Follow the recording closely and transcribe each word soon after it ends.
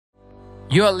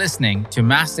You are listening to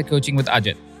Master Coaching with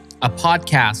Ajit, a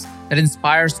podcast that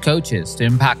inspires coaches to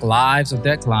impact lives of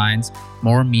their clients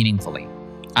more meaningfully.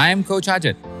 I am Coach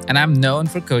Ajit, and I'm known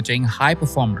for coaching high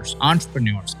performers,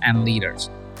 entrepreneurs, and leaders.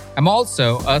 I'm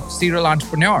also a serial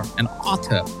entrepreneur and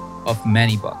author of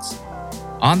many books.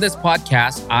 On this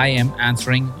podcast, I am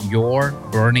answering your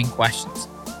burning questions.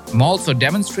 I'm also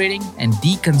demonstrating and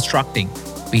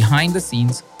deconstructing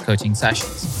behind-the-scenes coaching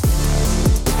sessions.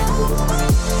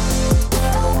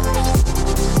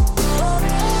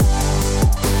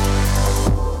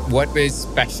 What was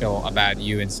special about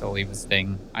you and Sylvie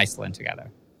visiting Iceland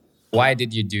together? Why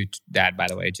did you do that, by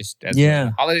the way? Just as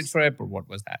a holiday trip, or what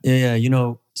was that? Yeah.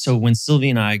 So when Sylvie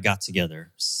and I got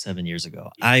together 7 years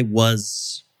ago, I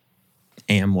was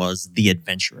the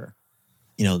adventurer.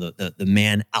 The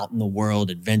man out in the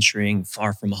world, adventuring,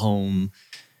 far from home,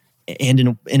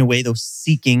 and in a way, though,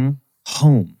 seeking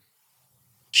home.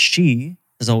 She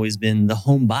has always been the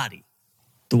homebody,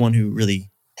 the one who really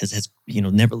has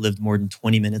never lived more than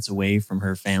 20 minutes away from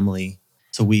her family.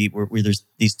 So there's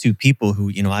these two people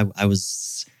who,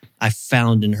 I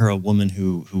found in her a woman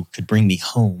who could bring me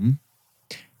home,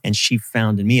 and she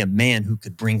found in me a man who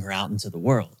could bring her out into the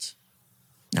world.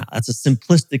 Now, that's a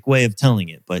simplistic way of telling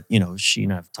it, but she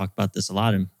and I have talked about this a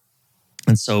lot, and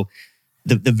so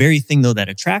the very thing though that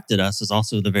attracted us is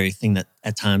also the very thing that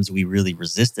at times we really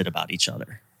resisted about each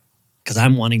other, because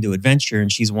I'm wanting to adventure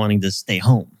and she's wanting to stay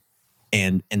home,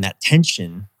 and that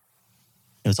tension.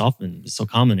 It's so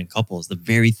common in couples. The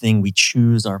very thing we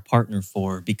choose our partner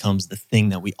for becomes the thing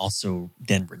that we also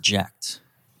then reject.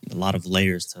 A lot of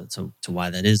layers to why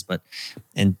that is.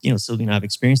 Sylvie and I have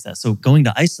experienced that. So going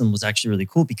to Iceland was actually really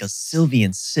cool because Sylvie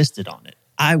insisted on it.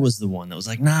 I was the one that was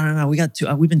like, no,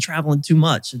 we've been traveling too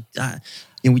much.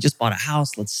 We just bought a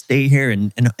house. Let's stay here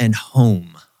and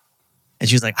home. And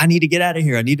she was like, I need to get out of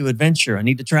here. I need to adventure. I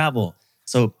need to travel.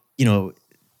 So,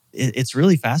 it's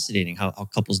really fascinating how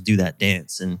couples do that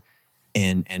dance, and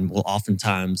will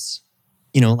oftentimes,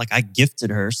 I gifted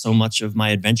her so much of my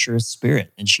adventurous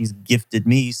spirit, and she's gifted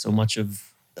me so much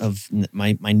of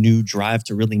my new drive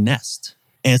to really nest.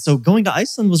 And so going to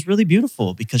Iceland was really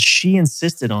beautiful because she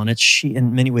insisted on it. She,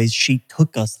 in many ways, she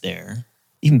took us there,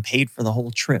 even paid for the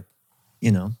whole trip,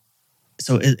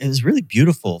 So it was really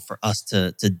beautiful for us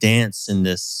to dance in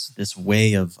this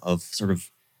way of sort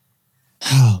of,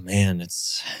 oh man,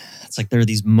 it's like there are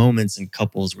these moments in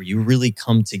couples where you really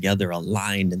come together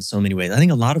aligned in so many ways. I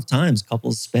think a lot of times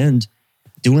couples spend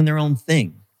doing their own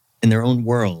thing in their own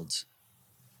world.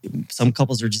 Some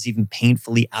couples are just even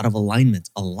painfully out of alignment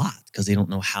a lot because they don't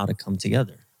know how to come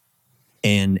together.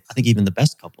 And I think even the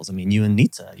best couples, you and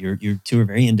Nita, you're two are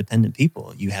very independent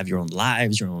people. You have your own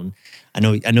lives, your own. I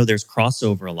know there's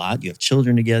crossover a lot. You have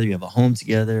children together. You have a home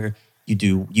together. You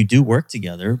do work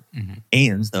together,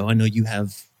 and though I know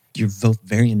you're both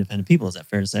very independent people. Is that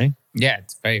fair to say? Yeah,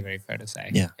 it's very, very fair to say.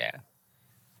 Yeah.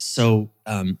 So,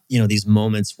 these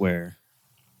moments where,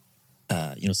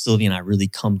 Sylvie and I really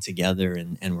come together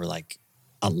and we're like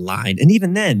aligned. And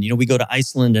even then, we go to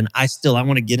Iceland and I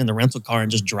want to get in the rental car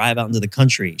and just drive out into the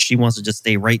country. She wants to just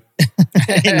stay right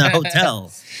in the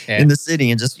hotel in the city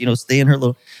and just, stay in her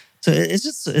little. So it's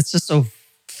just so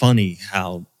funny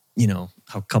how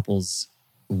couples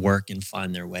work and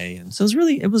find their way. And so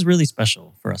it was really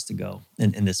special for us to go.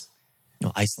 And this,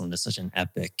 Iceland is such an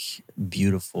epic,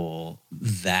 beautiful,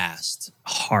 vast,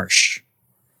 harsh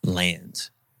land.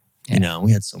 Yeah.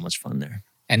 We had so much fun there.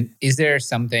 And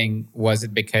was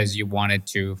it because you wanted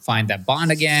to find that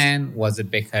bond again? Was it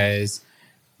because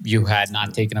you had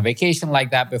not taken a vacation like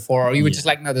that before? Or you were just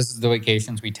like, no, this is the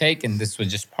vacations we take and this was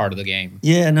just part of the game?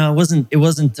 Yeah, no, it wasn't,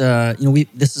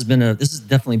 this has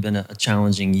definitely been a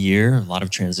challenging year. A lot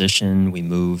of transition. We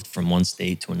moved from one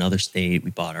state to another state. We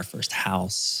bought our first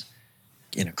house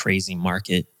in a crazy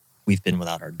market. We've been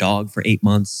without our dog for 8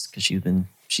 months because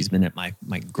she's been at my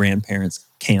grandparents'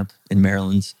 camp in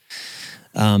Maryland.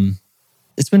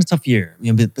 It's been a tough year.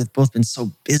 We've both been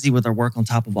so busy with our work on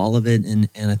top of all of it. And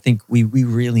I think we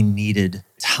really needed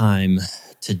time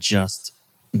to just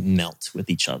melt with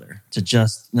each other, to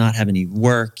just not have any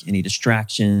work, any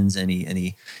distractions,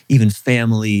 any even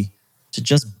family, to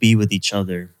just be with each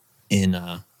other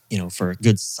for a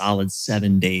good solid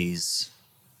 7 days.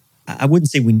 I wouldn't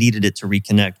say we needed it to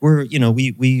reconnect.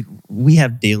 We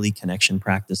have daily connection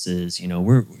practices.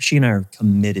 She and I are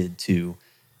committed to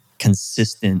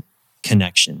consistent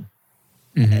connection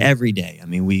every day.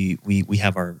 We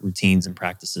have our routines and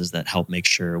practices that help make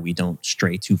sure we don't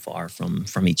stray too far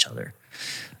from each other.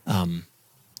 And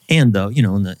though, in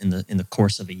the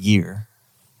course of a year,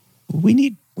 we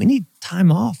need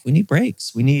time off. We need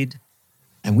breaks.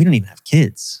 And we don't even have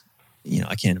kids.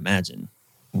 I can't imagine.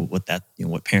 what that,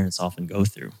 what parents often go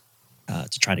through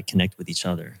to try to connect with each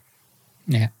other.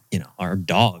 Yeah. Our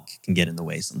dog can get in the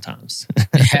way sometimes.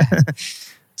 Yeah.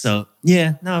 So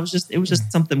no, it was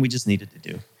just something we just needed to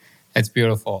do. That's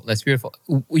beautiful. That's beautiful.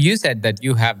 You said that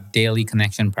you have daily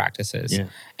connection practices. Yeah.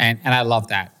 And I love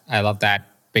that. I love that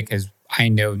because I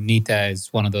know Nita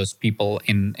is one of those people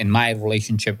in my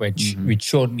relationship which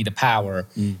showed me the power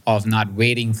of not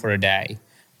waiting for a day,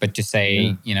 but to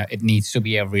say, it needs to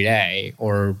be every day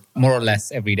or more or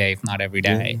less every day, if not every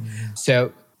day. Yeah.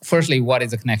 So firstly, what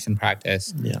is a connection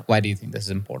practice? Yeah. Why do you think this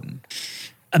is important?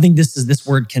 I think this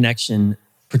word connection,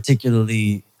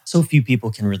 particularly, so few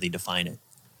people can really define it.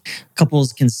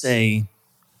 Couples can say,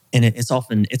 and it's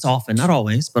often, not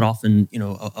always, but often,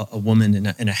 a woman in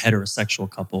a heterosexual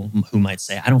couple who might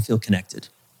say, I don't feel connected.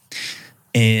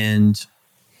 And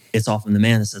it's often the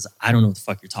man that says, I don't know what the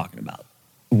fuck you're talking about.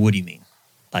 What do you mean?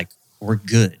 Like, we're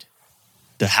good.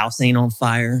 The house ain't on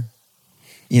fire.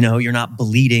 You're not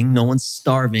bleeding. No one's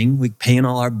starving. We're paying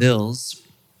all our bills.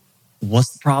 What's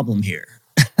the problem here?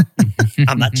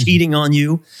 I'm not cheating on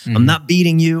you. I'm not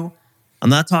beating you. I'm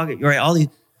not talking, right?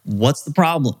 What's the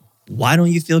problem? Why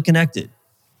don't you feel connected?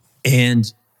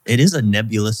 And it is a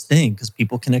nebulous thing because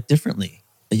people connect differently.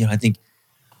 I think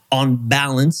on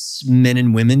balance, men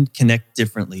and women connect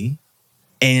differently.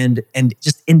 And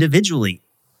just individually,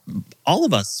 all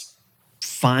of us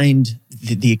find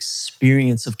the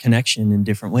experience of connection in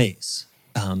different ways.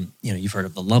 You've heard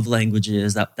of the love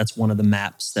languages. That's one of the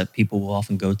maps that people will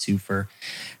often go to for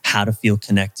how to feel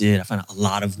connected. I find a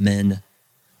lot of men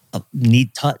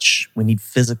need touch. We need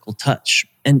physical touch.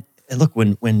 And look,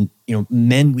 when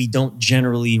men, we don't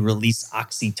generally release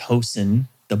oxytocin,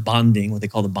 the bonding, what they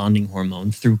call the bonding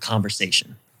hormone, through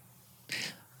conversation.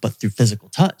 But through physical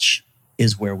touch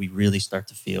is where we really start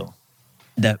to feel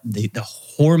that the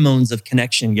hormones of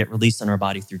connection get released in our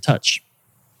body through touch.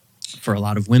 For a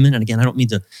lot of women, and again, I don't mean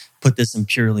to put this in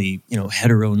purely,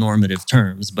 heteronormative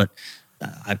terms, but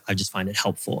I just find it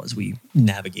helpful as we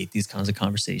navigate these kinds of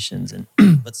conversations. And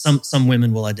but some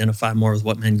women will identify more with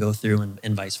what men go through,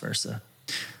 and vice versa.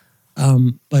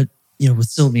 But with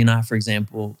Sylvie and I, for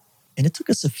example, and it took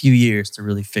us a few years to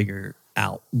really figure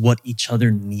out what each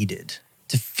other needed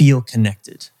to feel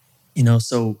connected.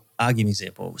 So I'll give you an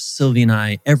example. Sylvie and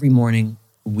I, every morning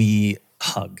we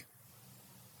hug.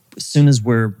 As soon as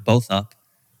we're both up,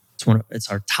 it's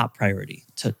our top priority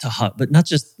to hug, but not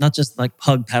just like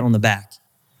hug, pat on the back.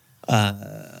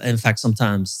 In fact,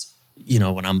 sometimes,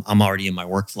 when I'm already in my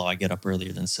workflow, I get up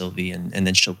earlier than Sylvie, and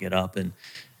then she'll get up and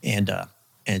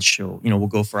she'll, we'll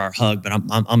go for our hug, but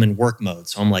I'm in work mode.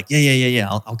 So I'm like, yeah.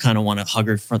 I'll kind of want to hug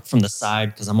her from the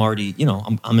side because I'm already,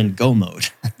 I'm in go mode.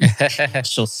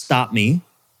 She'll stop me,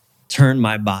 turn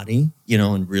my body,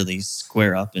 and really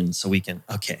square up. And so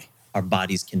our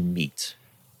bodies can meet.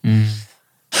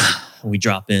 We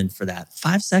drop in for that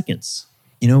 5 seconds,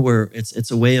 where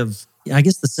it's a way of, I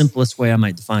guess the simplest way I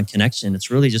might define connection, it's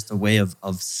really just a way of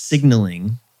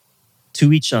signaling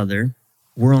to each other,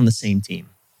 we're on the same team.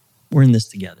 We're in this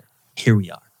together. Here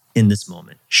we are in this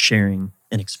moment, sharing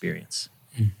an experience.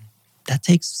 That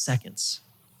takes seconds.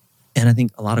 And I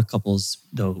think a lot of couples,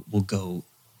 though, will go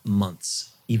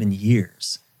months, even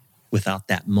years, without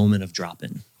that moment of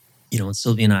drop-in. And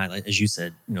Sylvie and I, like, as you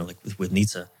said, like with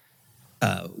Nita,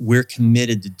 we're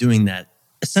committed to doing that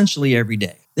essentially every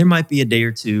day. There might be a day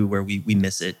or two where we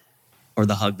miss it or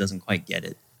the hug doesn't quite get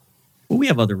it. But we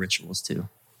have other rituals too.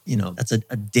 That's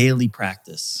a daily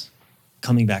practice,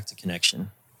 coming back to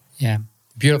connection. Yeah.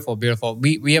 Beautiful, beautiful.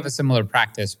 We have a similar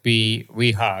practice.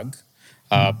 We hug.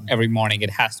 Every morning it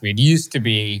has to be. It used to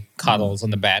be cuddles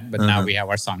on the bed, but now we have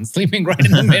our son sleeping right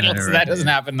in the middle. So that doesn't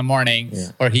happen in the morning,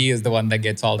 or he is the one that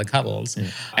gets all the cuddles. Yeah.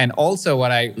 And also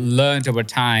what I learned over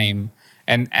time,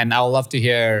 and I'll love to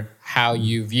hear how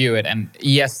you view it. And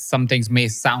yes, some things may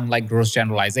sound like gross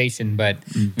generalization, but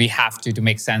we have to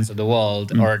make sense of the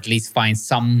world, or at least find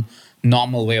some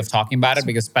normal way of talking about it,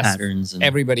 because patterns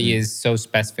everybody is so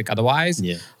specific otherwise.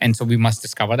 Yeah. And so we must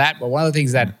discover that. But one of the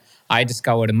things that I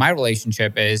discovered in my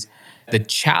relationship is the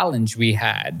challenge we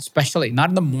had, especially not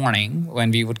in the morning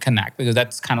when we would connect, because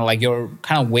that's kind of like you're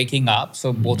kind of waking up.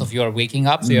 So both of you are waking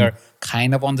up. So you're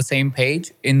kind of on the same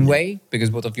page in a way, because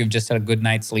both of you have just had a good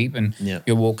night's sleep and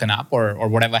you're woken up, or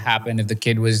whatever happened. If the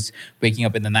kid was waking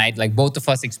up in the night, like both of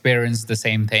us experienced the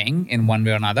same thing in one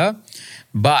way or another.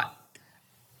 But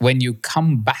when you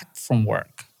come back from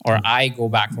work, or I go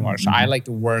back from work. So I like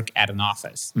to work at an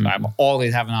office. So I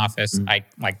always have an office. I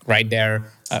like right there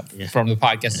from the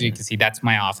podcast, so you can see that's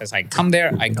my office. I come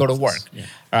there, I go to work,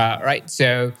 right?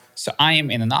 So I am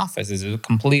in an office. It's a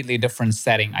completely different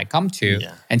setting I come to,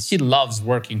 and she loves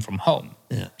working from home.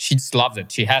 Yeah. She just loves it.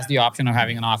 She has the option of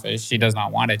having an office. She does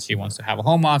not want it. She wants to have a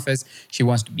home office. She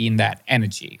wants to be in that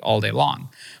energy all day long.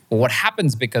 But what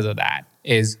happens because of that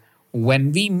is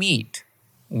when we meet,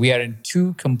 we are in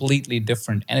two completely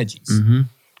different energies. Mm-hmm.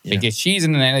 Yeah. Because she's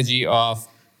in an energy of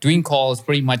doing calls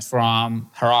pretty much from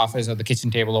her office or the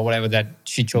kitchen table or whatever that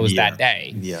she chose that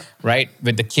day. Yeah. Right?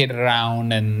 With the kid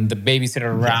around and the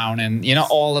babysitter around and,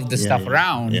 all of this stuff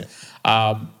around.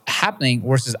 Yeah. Happening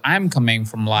versus I'm coming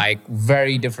from like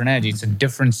very different energy. It's a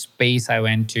different space I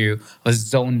went to, was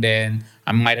zoned in.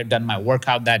 I might have done my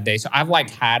workout that day. So I've like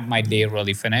had my day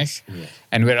really finish. Yeah.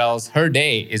 And whereas her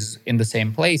day is in the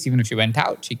same place, even if she went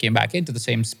out, she came back into the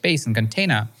same space and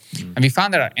container. And we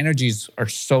found that our energies are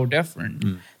so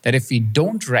different that if we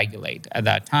don't regulate at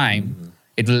that time,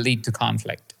 it will lead to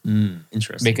conflict.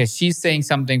 Interesting. Because she's saying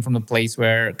something from the place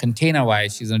where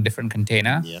container-wise, she's in a different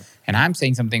container. Yeah. And I'm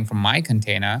saying something from my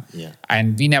container. Yeah.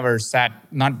 And we never sat,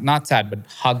 not sat, but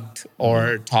hugged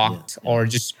or talked or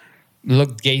just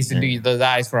gazed into those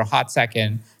eyes for a hot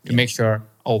second to make sure,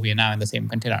 we are now in the same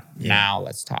container. Now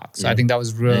let's talk. So I think that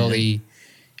was really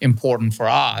important for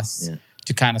us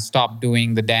to kind of stop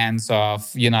doing the dance of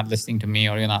you're not listening to me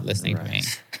or you're not listening to me.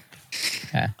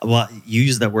 Yeah. Well, you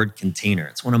use that word container.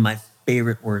 It's one of my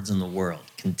favorite words in the world,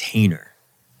 container.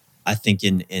 I think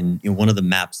in one of the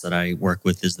maps that I work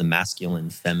with is the masculine,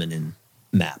 feminine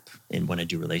map. And when I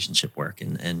do relationship work,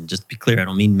 and just to be clear, I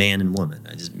don't mean man and woman.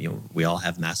 I just we all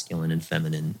have masculine and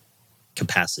feminine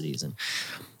capacities,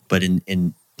 but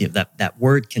in that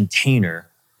word container,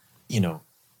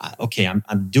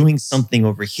 I'm doing something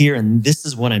over here, and this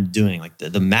is what I'm doing. Like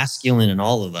the masculine in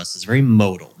all of us is very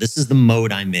modal. This is the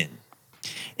mode I'm in.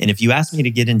 And if you ask me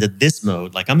to get into this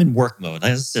mode, like I'm in work mode,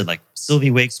 as I said, like Sylvie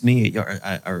wakes me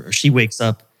or she wakes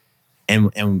up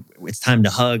and it's time to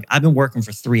hug. I've been working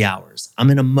for 3 hours. I'm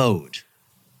in a mode.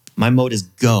 My mode is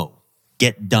go,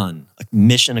 get done,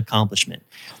 mission accomplishment.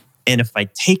 And if I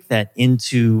take that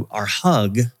into our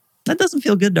hug, that doesn't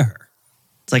feel good to her.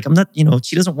 It's like I'm not,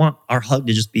 she doesn't want our hug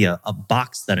to just be a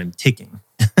box that I'm ticking.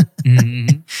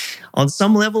 On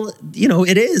some level,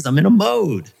 it is. I'm in a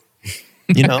mode.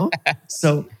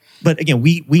 So, but again,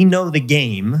 we know the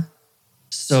game.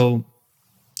 So,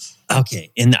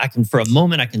 okay. And for a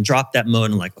moment, I can drop that mode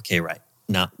and like, okay, right.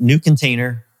 Now, new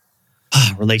container,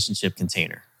 relationship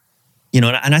container. And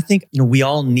I think, we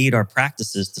all need our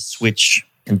practices to switch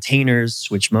containers,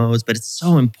 switch modes, but it's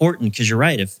so important because you're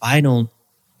right. If I don't,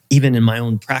 even in my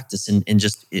own practice and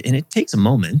it takes a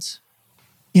moment,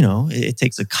 it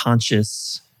takes a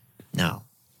conscious,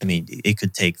 it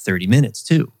could take 30 minutes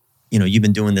too. You've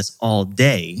been doing this all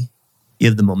day. You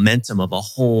have the momentum of a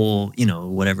whole,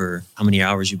 how many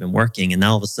hours you've been working. And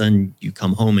now all of a sudden you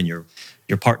come home and your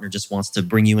partner just wants to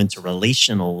bring you into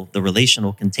the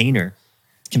relational container.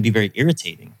 It can be very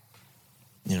irritating,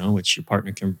 which your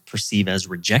partner can perceive as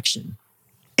rejection.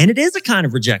 And it is a kind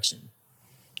of rejection.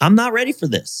 I'm not ready for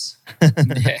this.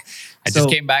 I just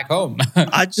came back home.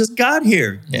 I just got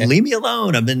here. Yeah. Leave me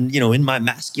alone. I've been, in my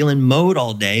masculine mode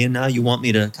all day. And now you want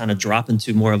me to kind of drop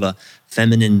into more of a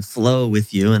feminine flow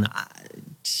with you. And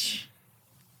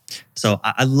so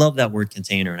I love that word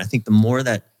container. And I think the more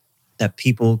that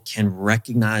people can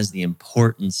recognize the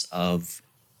importance of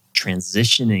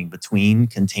transitioning between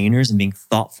containers and being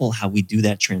thoughtful how we do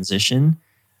that transition,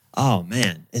 oh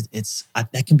man,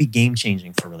 that can be game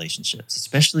changing for relationships,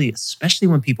 especially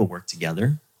when people work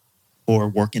together or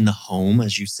work in the home,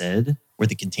 as you said, where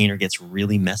the container gets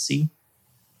really messy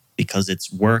because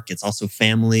it's work, it's also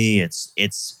family,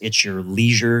 it's your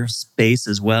leisure space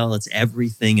as well. It's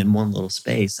everything in one little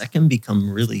space. That can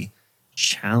become really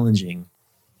challenging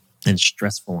and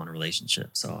stressful in a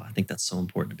relationship. So I think that's so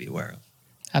important to be aware of.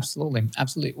 Absolutely.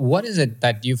 Absolutely. What is it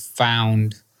that you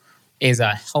found is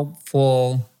a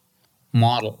helpful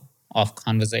model of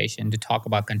conversation to talk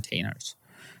about containers?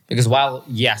 Because while,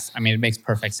 yes, it makes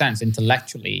perfect sense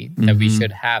intellectually that we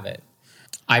should have it,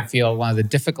 I feel one of the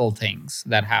difficult things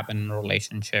that happen in a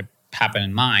relationship, happen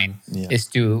in mine, is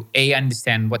to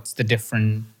understand what's the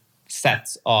different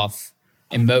sets of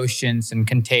emotions and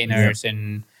containers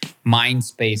and mind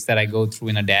space that I go through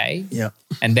in a day.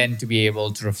 And then to be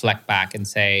able to reflect back and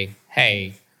say,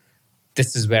 hey,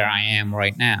 this is where I am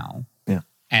right now.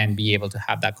 And be able to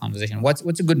have that conversation. What's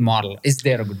a good model? Is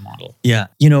there a good model? Yeah.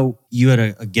 You had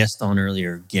a guest on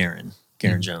earlier, Garen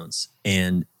Jones.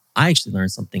 And I actually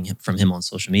learned something from him on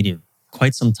social media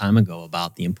quite some time ago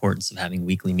about the importance of having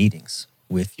weekly meetings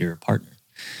with your partner.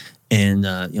 And,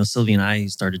 Sylvie and I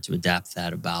started to adapt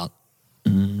that about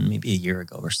maybe a year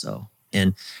ago or so.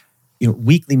 And,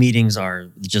 weekly meetings are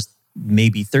just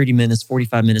maybe 30 minutes,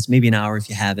 45 minutes, maybe an hour if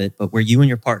you have it, but where you and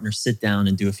your partner sit down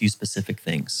and do a few specific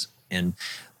things. And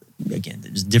again,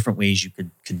 there's different ways you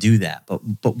could do that.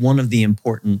 But one of the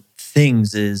important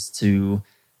things is to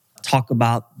talk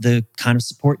about the kind of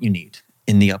support you need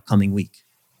in the upcoming week,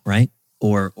 right?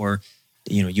 Or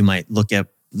you might look at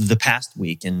the past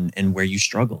week and where you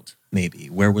struggled. Maybe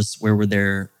where were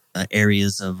there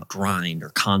areas of grind or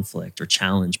conflict or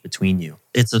challenge between you?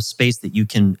 It's a space that you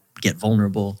can get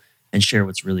vulnerable and share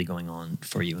what's really going on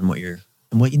for you and what you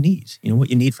need. What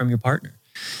you need from your partner.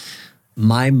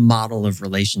 My model of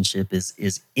relationship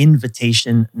is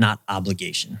invitation, not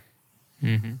obligation.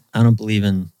 Mm-hmm. I don't believe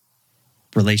in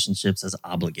relationships as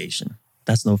obligation.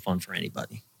 That's no fun for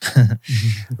anybody,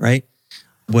 right?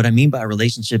 What I mean by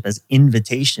relationship as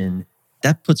invitation,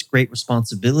 that puts great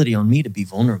responsibility on me to be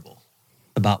vulnerable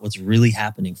about what's really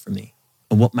happening for me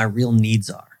and what my real needs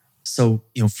are. So,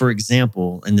 for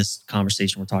example, in this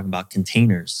conversation, we're talking about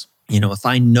containers. If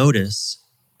I notice,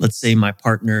 let's say my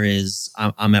partner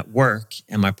I'm at work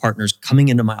and my partner's coming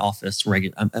into my office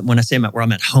when I say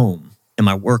I'm at home, in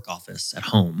my work office at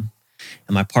home,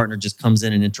 and my partner just comes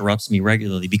in and interrupts me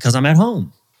regularly because I'm at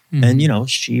home. Mm-hmm. And,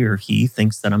 she or he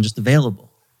thinks that I'm just available.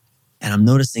 And I'm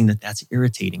noticing that that's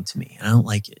irritating to me. And I don't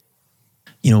like it.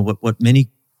 What many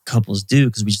couples do,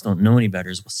 because we just don't know any better,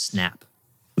 is we'll snap.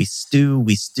 We stew,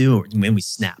 or when we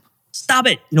snap. Stop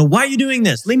it. Why are you doing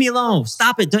this? Leave me alone.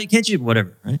 Stop it. Can't you?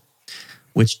 Whatever, right?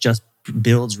 Which just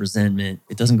builds resentment.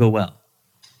 It doesn't go well.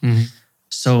 Mm-hmm.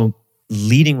 So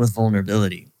leading with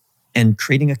vulnerability and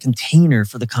creating a container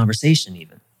for the conversation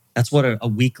even. That's what a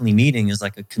weekly meeting is,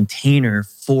 like a container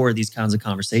for these kinds of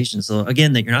conversations. So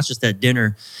again, that you're not just at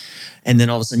dinner and then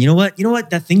all of a sudden, you know what?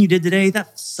 That thing you did today,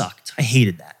 that sucked. I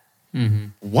hated that. Mm-hmm.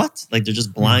 What? Like they're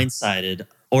just blindsided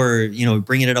or,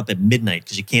 bringing it up at midnight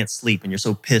because you can't sleep and you're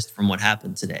so pissed from what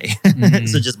happened today. Mm-hmm.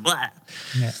 So just blah.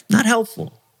 Yeah. Not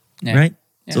helpful, right?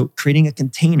 Yeah. So creating a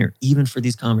container even for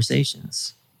these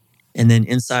conversations. And then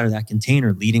inside of that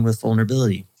container, leading with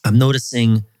vulnerability. I'm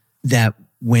noticing that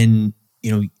when,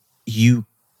 you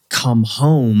come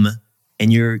home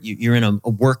and you're in a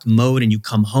work mode and you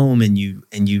come home and you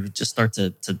just start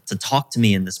to talk to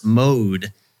me in this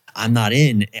mode I'm not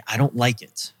in, I don't like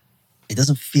it. It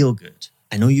doesn't feel good.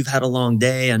 I know you've had a long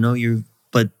day. I know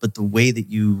but the way that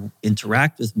you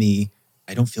interact with me,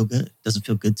 I don't feel good. It doesn't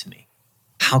feel good to me.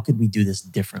 How could we do this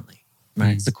differently?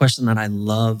 Right? It's a question that I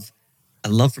love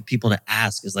for people to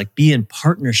ask, is like, be in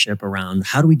partnership around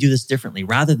how do we do this differently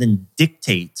rather than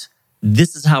dictate,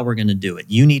 this is how we're going to do it.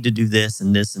 You need to do this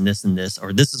and this and this and this,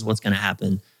 or this is what's going to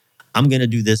happen. I'm going to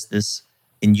do this,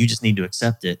 and you just need to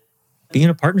accept it. Be in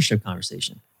a partnership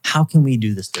conversation. How can we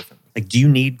do this differently? Like, do you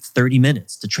need 30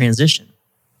 minutes to transition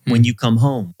when you come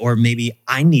home? Or maybe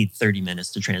I need 30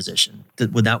 minutes to transition.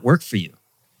 Would that work for you?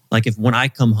 Like when I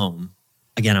come home,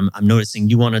 again, I'm noticing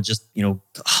you want to just,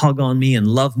 hug on me and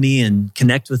love me and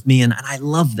connect with me. And I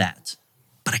love that,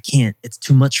 but I can't. It's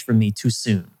too much for me too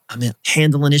soon. I'm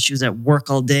handling issues at work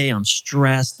all day. I'm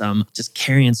stressed. I'm just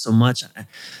carrying so much.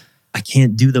 I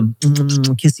can't do the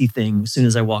kissy thing as soon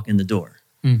as I walk in the door.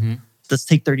 Mm-hmm. Let's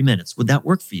take 30 minutes. Would that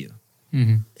work for you?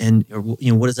 Mm-hmm.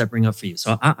 And what does that bring up for you?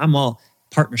 So I'm all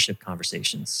partnership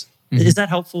conversations. Mm-hmm. Is that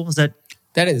helpful? That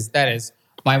is.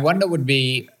 My wonder would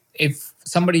be if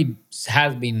somebody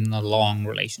has been in a long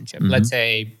relationship, let's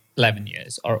say 11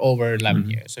 years or over 11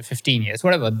 years or 15 years,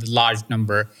 whatever the large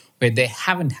number, where they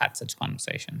haven't had such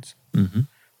conversations,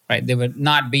 right? They would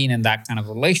not been in that kind of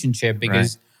relationship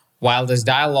because while this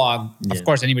dialogue, of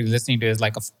course, anybody listening to it is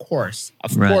like, of course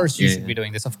you should be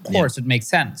doing this. Of course, it makes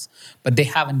sense. But they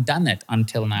haven't done it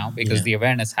until now because the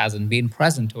awareness hasn't been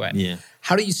present to it. Yeah.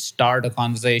 How do you start a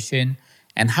conversation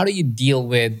and how do you deal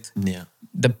with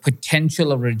the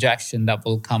potential of rejection that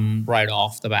will come right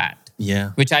off the bat?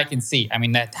 Yeah. Which I can see. I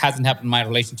mean, that hasn't happened in my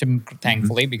relationship,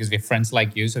 thankfully, because we're friends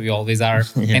like you. So we always are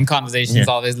in conversations,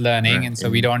 always learning. Right. And so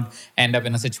we don't end up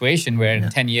in a situation where in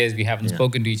 10 years we haven't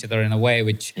spoken to each other in a way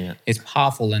which is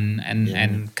powerful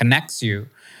and connects you.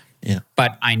 Yeah.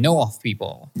 But I know of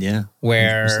people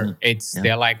where 100%.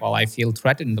 they're like, well, I feel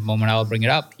threatened the moment I'll bring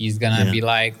it up. He's going to be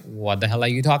like, what the hell are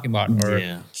you talking about?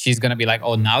 Or she's going to be like,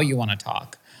 oh, now you want to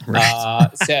talk.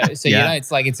 Right. So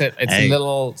it's like it's a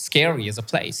little scary as a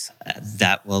place.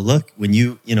 Look, when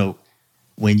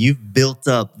you've built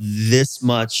up this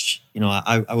much,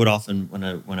 I would often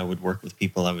when I would work with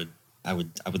people, I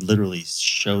would literally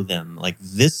show them like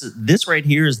this right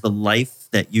here is the life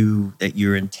that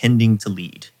you're intending to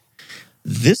lead.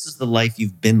 This is the life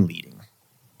you've been leading.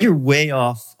 You're way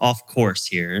off course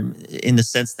here in the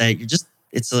sense that you're just.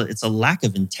 It's a lack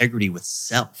of integrity with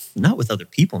self, not with other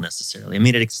people necessarily. I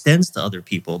mean, it extends to other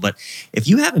people. But if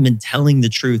you haven't been telling the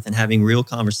truth and having real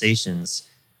conversations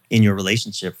in your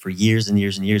relationship for years and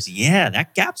years and years, yeah,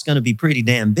 that gap's going to be pretty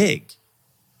damn big.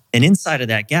 And inside of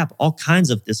that gap, all kinds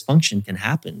of dysfunction can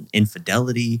happen.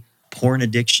 Infidelity, porn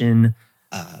addiction,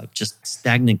 just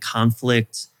stagnant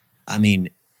conflict. I mean,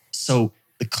 so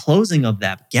the closing of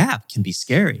that gap can be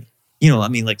scary.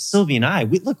 Like Sylvie and I,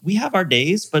 we have our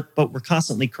days, but we're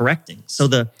constantly correcting. So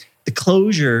the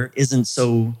closure isn't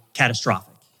so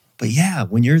catastrophic. But yeah,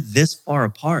 when you're this far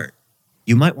apart,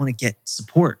 you might want to get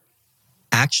support.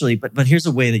 Actually, but here's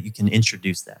a way that you can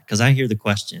introduce that, because I hear the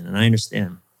question and I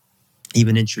understand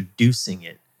even introducing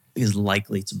it is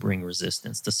likely to bring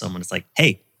resistance to someone. It's like,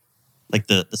 hey, like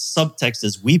the subtext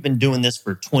is, we've been doing this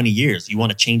for 20 years. You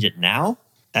want to change it now?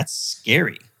 That's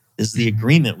scary. This is the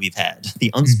agreement we've had. The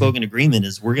unspoken agreement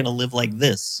is, we're going to live like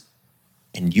this.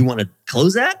 And you want to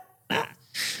close that? Nah.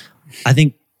 I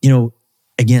think,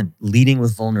 again, leading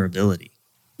with vulnerability,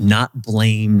 not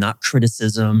blame, not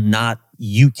criticism, not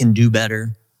you can do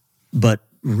better, but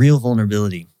real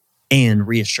vulnerability and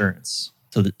reassurance.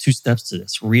 So the 2 steps to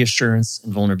this: reassurance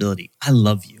and vulnerability. I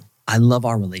love you. I love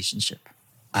our relationship.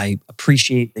 I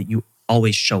appreciate that you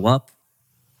always show up,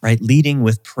 right? Leading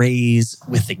with praise,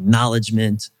 with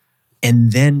acknowledgement,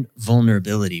 and then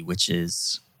vulnerability, which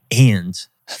is, and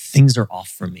things are off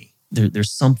for me.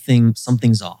 There's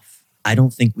something's off. I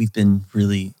don't think we've been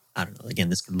really, I don't know, again,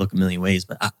 this could look a million ways,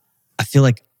 but I feel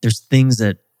like there's things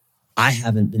that I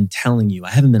haven't been telling you.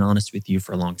 I haven't been honest with you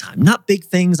for a long time. Not big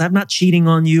things. I'm not cheating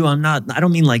on you. I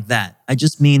don't mean like that. I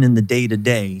just mean in the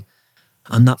day-to-day,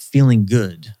 I'm not feeling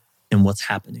good in what's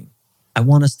happening. I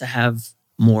want us to have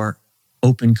more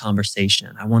open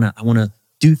conversation. I want to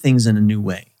do things in a new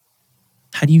way.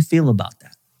 How do you feel about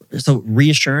that? So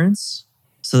reassurance,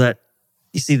 so that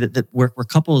you see that where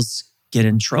couples get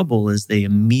in trouble is they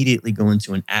immediately go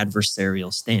into an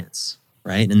adversarial stance,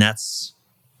 right? And that's,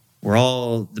 we're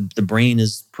all, the brain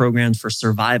is programmed for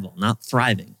survival, not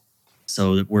thriving.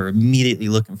 So that we're immediately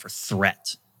looking for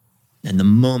threat. And the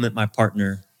moment my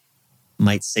partner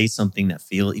might say something that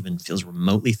feels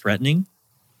remotely threatening,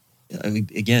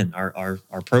 again, our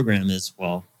program is,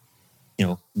 well,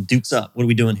 Duke's up. What are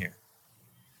we doing here?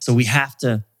 So we have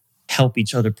to help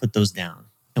each other put those down.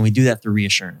 And we do that through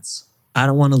reassurance. I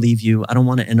don't want to leave you. I don't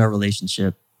want to end our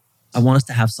relationship. I want us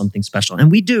to have something special.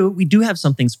 And we do have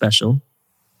something special,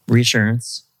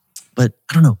 reassurance. But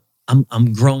I don't know,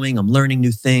 I'm growing, I'm learning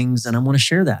new things, and I want to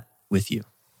share that with you.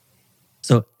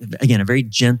 So again, a very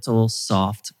gentle,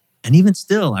 soft, and even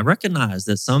still, I recognize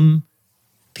that some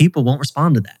people won't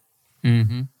respond to that.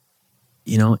 Mm-hmm.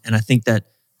 And I think that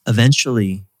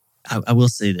eventually, I will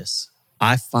say this,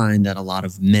 I find that a lot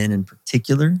of men in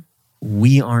particular,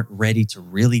 we aren't ready to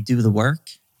really do the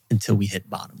work until we hit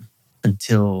bottom,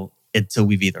 until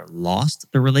we've either lost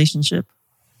the relationship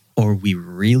or we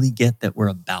really get that we're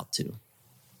about to,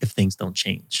 if things don't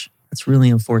change. It's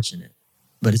really unfortunate,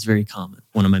 but it's very common.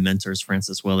 One of my mentors,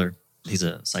 Francis Weller, he's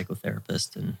a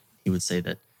psychotherapist, and he would say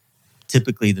that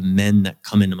typically the men that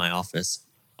come into my office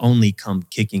only come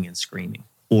kicking and screaming,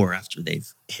 or after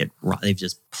they've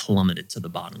just plummeted to the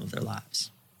bottom of their lives.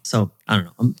 So I don't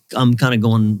know. I'm kind of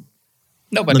going.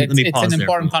 No, but it's an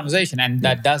important conversation, and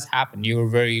that does happen. You were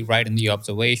very right in the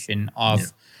observation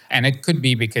of, and it could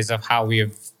be because of how we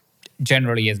have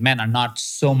generally as men are not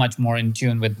so much more in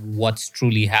tune with what's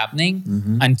truly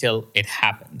happening until it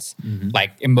happens.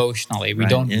 Like emotionally, we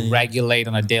don't regulate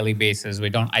on a daily basis. We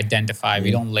don't identify.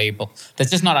 We don't label.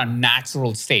 That's just not our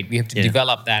natural state. We have to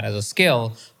develop that as a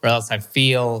skill, or else I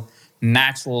feel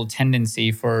natural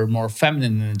tendency for more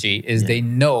feminine energy is they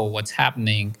know what's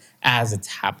happening as it's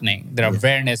happening. Their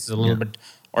awareness is a little bit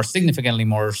or significantly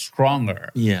more stronger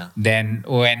than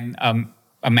when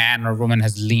a man or woman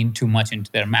has leaned too much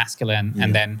into their masculine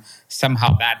and then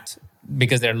somehow that,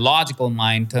 because their logical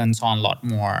mind turns on a lot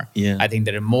more, I think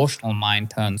their emotional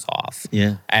mind turns off.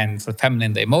 And for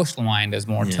feminine, the emotional mind is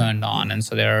more turned on. And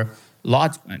so they're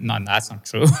that's not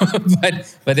true,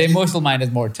 but the emotional mind is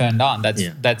more turned on.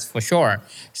 That's for sure.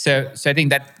 So I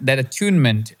think that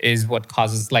attunement is what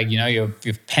causes, like,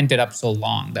 you've pent it up so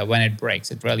long that when it breaks,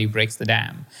 it really breaks the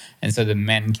dam. And so the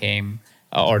men came,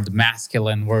 or the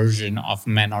masculine version of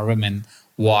men or women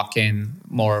walk in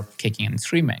more kicking and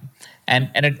screaming.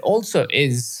 And it also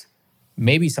is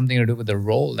maybe something to do with the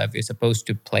role that we're supposed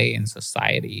to play in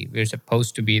society. We're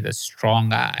supposed to be the strong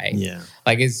guy.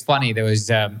 Like, it's funny, there was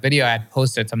a video I had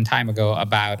posted some time ago on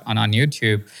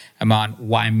YouTube about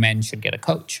why men should get a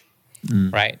coach,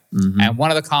 right? And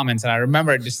one of the comments, and I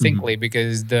remember it distinctly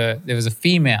because there was a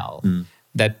female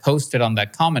that posted on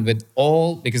that comment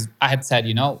because I had said,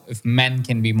 if men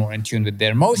can be more in tune with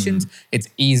their emotions, it's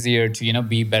easier to,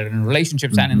 be better in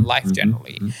relationships and in life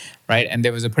generally, right? And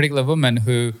there was a particular woman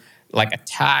who like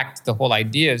attacked the whole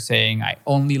idea of saying I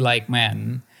only like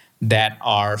men that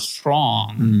are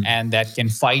strong and that can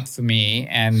fight for me,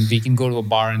 and we can go to a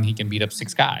bar and he can beat up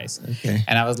 6 guys. Okay.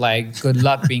 And I was like, good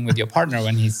luck being with your partner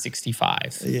when he's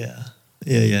 65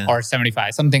 Yeah. or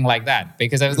 75, something like that.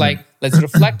 Because I was like, let's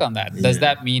reflect on that. Does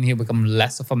Yeah. that mean he'll become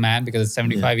less of a man because at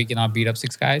 75 he cannot beat up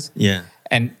 6 guys? Yeah.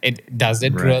 And does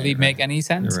it really make any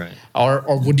sense? Right.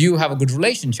 Or would you have a good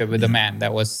relationship with a man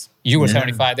that was, you were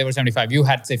 75, they were 75, you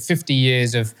had say 50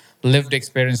 years of lived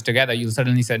experience together, you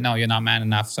suddenly said, no, you're not man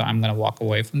enough, so I'm going to walk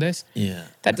away from this? Yeah.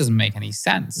 That doesn't make any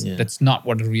sense. Yeah. That's not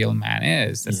what a real man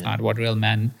is. That's not what real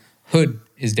manhood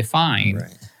is defined.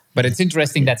 Right. But it's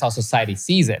interesting that's how society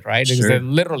sees it, right? Because Sure.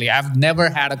 literally, I've never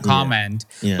had a comment.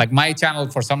 Yeah. Like my channel,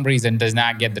 for some reason, does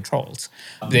not get the trolls.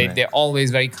 They're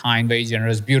always very kind, very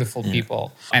generous, beautiful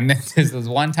people. And then there's this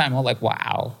one time I'm like,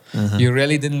 wow, you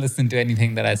really didn't listen to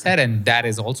anything that I said. And that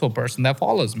is also a person that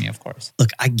follows me, of course. Look,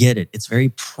 I get it. It's very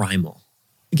primal.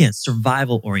 Again,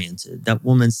 survival oriented. That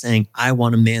woman saying, I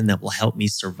want a man that will help me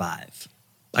survive.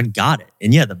 I got it.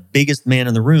 And yeah, the biggest man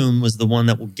in the room was the one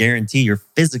that will guarantee your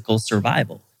physical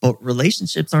survival. But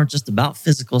relationships aren't just about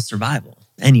physical survival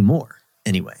anymore.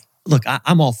 Anyway, look,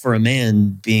 I'm all for a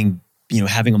man being,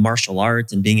 having a martial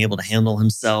art and being able to handle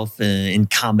himself in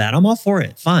combat. I'm all for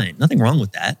it. Fine. Nothing wrong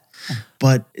with that.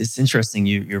 But it's interesting.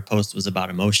 Your post was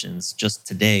about emotions. Just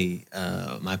today,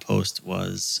 my post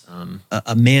was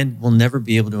a man will never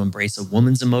be able to embrace a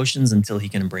woman's emotions until he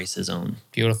can embrace his own.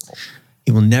 Beautiful.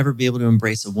 He will never be able to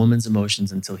embrace a woman's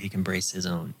emotions until he can embrace his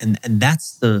own. And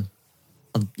that's the,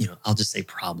 I'll just say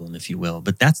problem, if you will.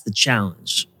 But that's the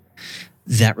challenge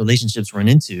that relationships run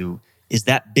into, is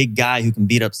that big guy who can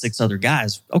beat up 6 other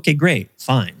guys. Okay, great,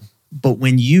 fine. But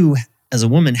when you, as a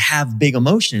woman, have big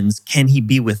emotions, can he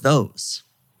be with those?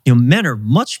 Men are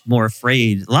much more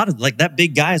afraid. A lot of, like, that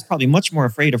big guy is probably much more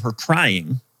afraid of her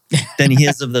crying than he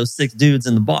is of those 6 dudes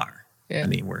in the bar. Yeah. I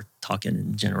mean, we're talking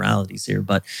in generalities here,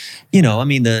 but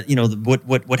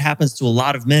what happens to a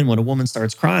lot of men when a woman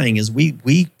starts crying is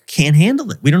we can't handle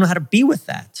it. We don't know how to be with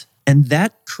that, and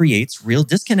that creates real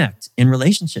disconnect in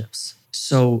relationships.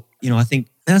 So, I think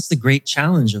that's the great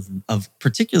challenge of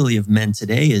particularly of men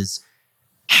today is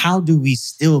how do we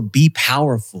still be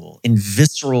powerful in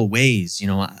visceral ways?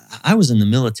 I was in the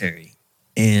military,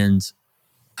 and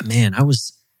man, I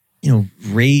was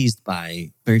raised by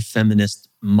a very feminist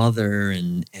mother,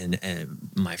 and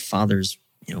my fathers,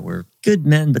 were good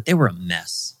men, but they were a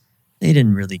mess. They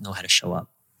didn't really know how to show up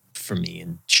for me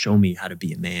and show me how to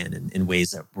be a man in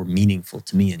ways that were meaningful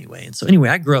to me anyway. And so anyway,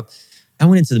 I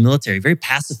went into the military, very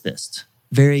pacifist,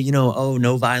 very,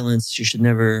 no violence. You should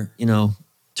never,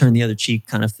 turn the other cheek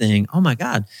kind of thing. Oh my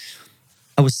God.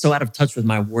 I was so out of touch with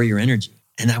my warrior energy.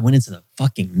 And I went into the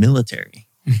fucking military.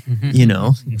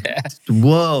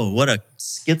 Whoa, what a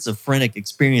schizophrenic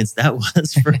experience that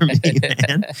was for me,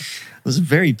 man. It was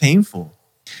very painful.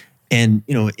 And,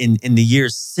 in the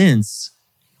years since,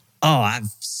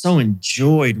 I've so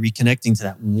enjoyed reconnecting to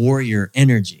that warrior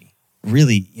energy,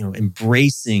 really,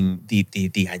 embracing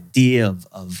the idea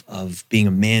of being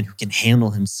a man who can handle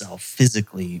himself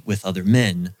physically with other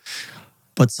men.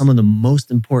 But some of the most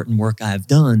important work I've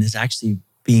done is actually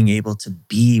being able to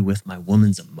be with my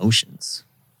woman's emotions.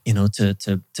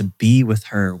 To be with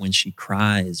her when she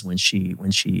cries, when she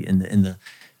in the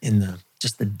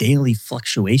just the daily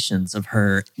fluctuations of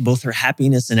her, both her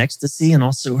happiness and ecstasy, and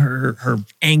also her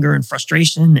anger and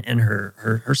frustration and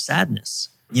her sadness.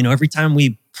 Every time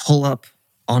we pull up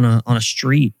on a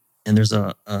street and there's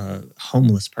a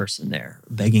homeless person there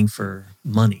begging for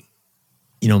money,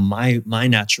 my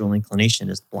natural inclination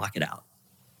is to block it out.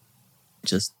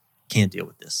 Just can't deal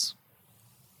with this.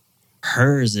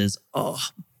 Hers is,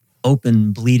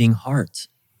 open, bleeding heart.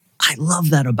 I love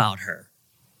that about her.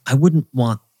 I wouldn't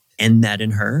want to end that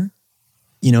in her,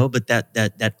 but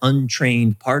that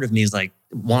untrained part of me is like,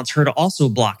 wants her to also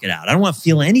block it out. I don't want to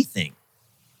feel anything.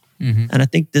 Mm-hmm. And I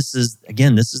think this is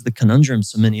the conundrum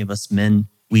so many of us men,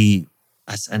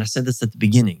 I said this at the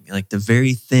beginning, like the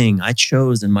very thing I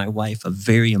chose in my wife, a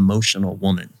very emotional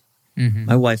woman. Mm-hmm.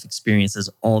 My wife experiences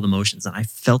all the emotions, and I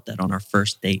felt that on our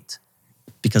first date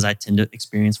because I tend to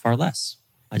experience far less.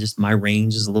 My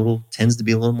range tends to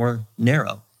be a little more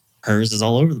narrow. Hers is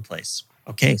all over the place.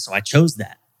 Okay, so I chose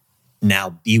that.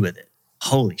 Now be with it.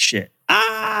 Holy shit.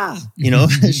 My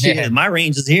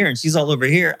range is here and she's all over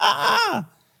here.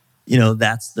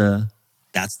 That's the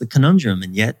conundrum.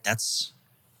 And yet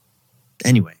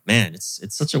anyway, man, it's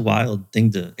such a wild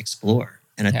thing to explore.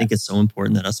 And I think it's so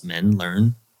important that us men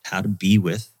learn how to be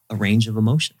with a range of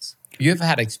emotions. You've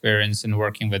had experience in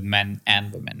working with men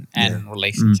and women and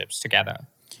relationships together.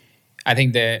 I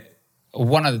think that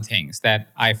one of the things that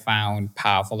I found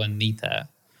powerful in Neeta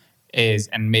is,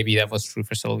 and maybe that was true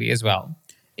for Sylvie as well,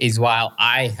 is while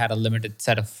I had a limited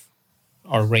set of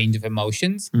or range of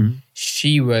emotions,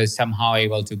 she was somehow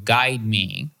able to guide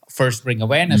me, first bring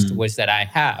awareness towards that I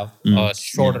have a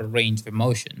shorter range of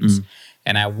emotions.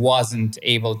 And I wasn't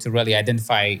able to really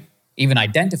identify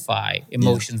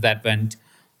emotions that went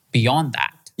beyond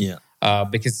that. Yeah.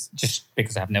 Because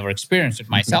I've never experienced it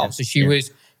myself. So she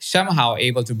was somehow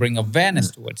able to bring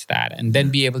awareness towards that and then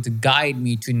be able to guide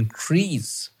me to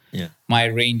increase my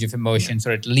range of emotions,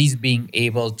 or at least being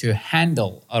able to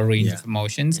handle a range of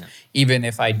emotions, even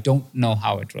if I don't know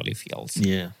how it really feels.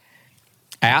 Yeah.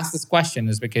 I ask this question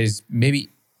is because maybe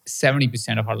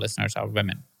 70% of our listeners are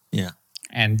women. Yeah.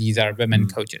 And these are women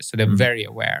coaches. So they're very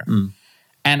aware.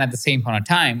 And at the same point of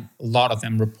time, a lot of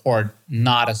them report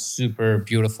not a super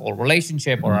beautiful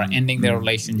relationship or are ending their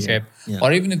relationship.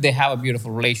 Or even if they have a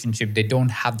beautiful relationship, they don't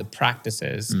have the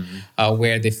practices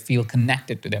where they feel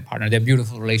connected to their partner. Their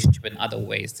beautiful relationship in other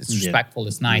ways. It's respectful,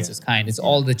 it's nice, it's kind. It's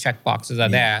all the check boxes are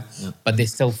there, but they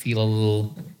still feel a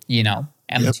little,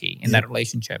 empty in that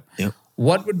relationship.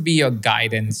 What would be your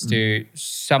guidance to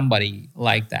somebody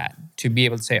like that to be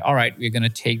able to say, all right, we're going to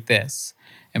take this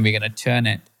and we're going to turn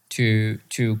it to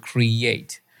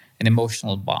create an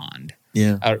emotional bond,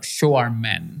 or show our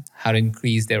men how to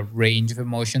increase their range of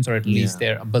emotions, or at least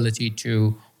their ability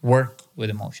to work with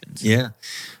emotions? Yeah,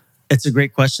 it's a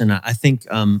great question. I think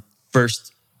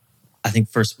first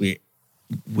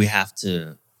we have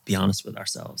to be honest with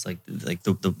ourselves. Like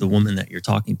the woman that you're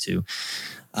talking to,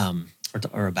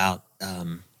 or about,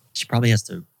 she probably has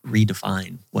to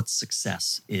redefine what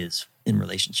success is in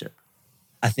relationship.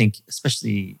 I think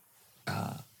especially.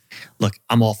 Look,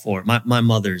 I'm all for it. My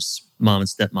mother's mom and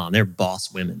stepmom, they're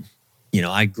boss women.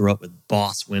 I grew up with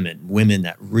boss women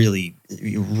that really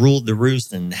ruled the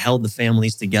roost and held the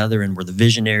families together and were the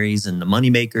visionaries and the money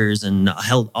makers and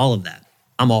held all of that.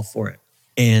 I'm all for it.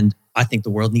 And I think the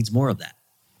world needs more of that.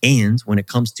 And when it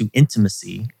comes to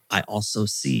intimacy, I also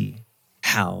see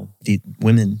how the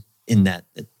women in that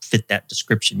fit that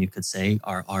description, you could say,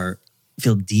 are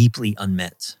feel deeply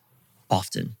unmet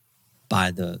often by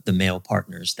the male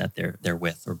partners that they're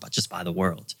with, or just by the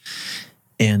world.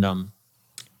 And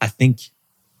I think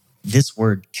this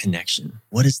word connection,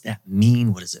 what does that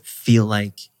mean? What does it feel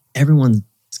like? Everyone's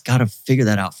got to figure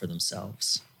that out for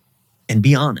themselves and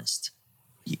be honest.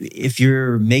 If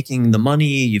you're making the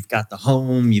money, you've got the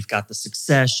home, you've got the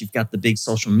success, you've got the big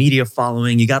social media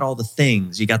following, you got all the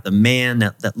things, you got the man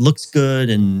that looks good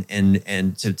and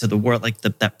to the world, like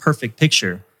that perfect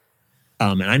picture.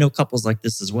 And I know couples like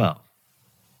this as well.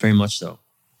 Very much so.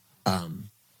 I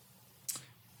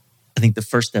think the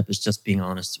first step is just being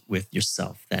honest with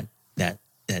yourself that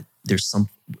there's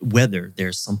whether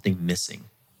there's something missing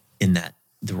in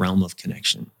the realm of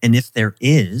connection. And if there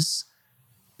is,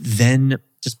 then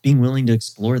just being willing to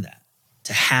explore that,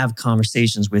 to have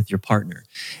conversations with your partner.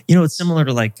 It's similar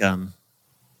to like, as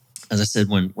I said,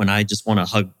 when I just want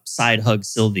to side hug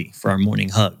Sylvie for our morning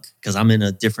hug, because I'm in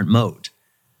a different mode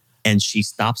and she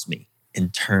stops me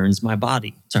and turns my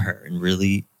body to her and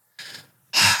really,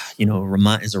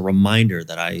 is a reminder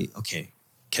that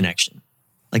connection.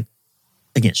 Like,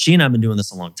 again, she and I have been doing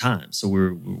this a long time, so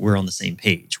we're on the same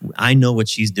page. I know what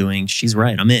she's doing. She's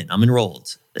right. I'm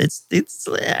enrolled.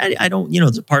 I don't,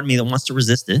 there's a part of me that wants to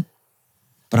resist it,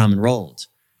 but I'm enrolled.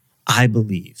 I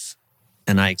believe,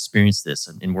 and I experienced this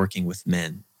in working with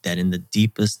men, that in the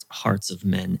deepest hearts of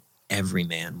men, every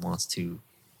man wants to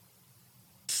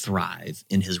thrive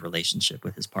in his relationship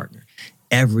with his partner.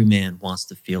 Every man wants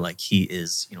to feel like he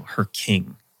is, her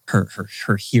king,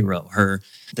 her hero,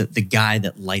 the guy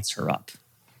that lights her up.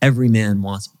 Every man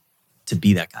wants to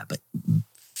be that guy, but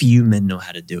few men know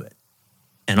how to do it.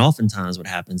 And oftentimes what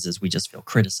happens is we just feel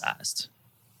criticized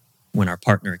when our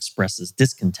partner expresses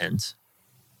discontent.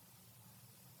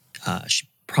 She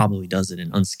probably does it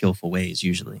in unskillful ways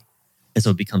usually. And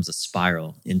so it becomes a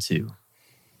spiral into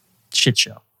shit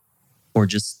show or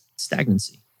just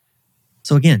stagnancy.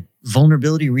 So again,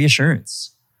 vulnerability,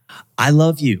 reassurance. I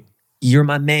love you. You're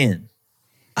my man.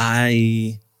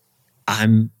 I'm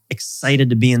excited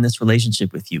to be in this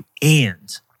relationship with you.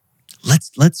 And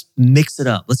let's mix it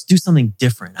up. Let's do something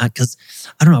different. Because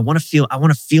I don't know, I want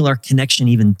to feel our connection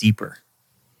even deeper.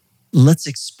 Let's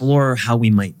explore how we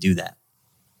might do that.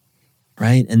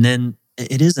 Right? And then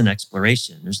it is an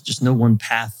exploration. There's just no one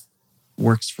path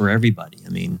works for everybody. I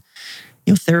mean,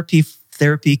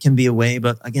 therapy can be a way,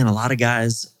 but again, a lot of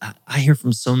guys, I hear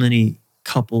from so many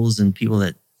couples and people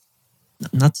that,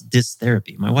 not to diss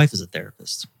therapy, my wife is a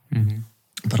therapist,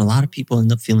 but a lot of people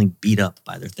end up feeling beat up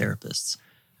by their therapists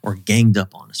or ganged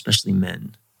up on, especially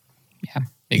men. Yeah,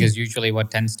 because usually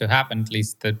what tends to happen, at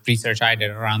least the research I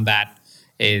did around that,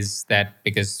 is that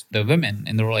because the women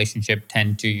in the relationship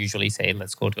tend to usually say,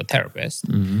 let's go to a therapist.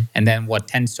 And then what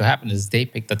tends to happen is they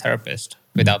pick the therapist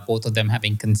without both of them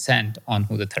having consent on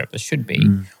who the therapist should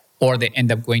be. Or they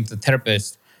end up going to the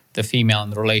therapist the female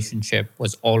in the relationship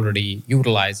was already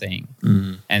utilizing.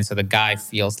 And so the guy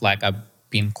feels like I've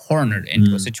been cornered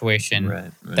into a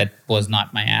situation that was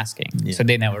not my asking. So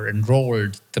they never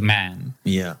enrolled the man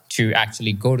to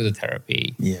actually go to the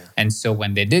therapy. And so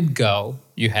when they did go,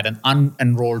 you had an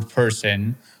unenrolled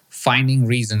person finding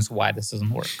reasons why this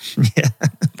doesn't work.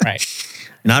 Right.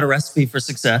 Not a recipe for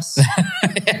success.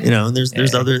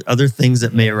 There's other things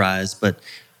that may arise, but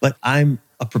I'm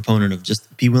a proponent of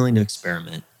just be willing to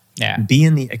experiment. Be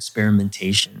in the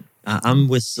experimentation. I'm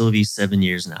with Sylvie 7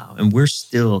 years now, and we're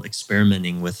still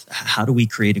experimenting with how do we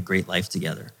create a great life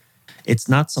together. It's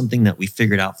not something that we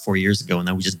figured out 4 years ago and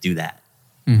then we just do that.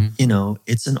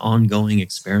 It's an ongoing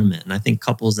experiment. And I think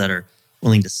couples that are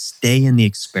willing to stay in the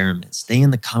experiment, stay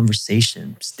in the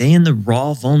conversation, stay in the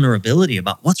raw vulnerability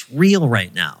about what's real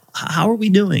right now. How are we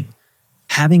doing?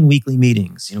 Having weekly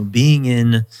meetings, being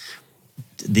in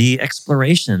the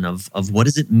exploration of what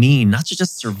does it mean, not to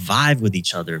just survive with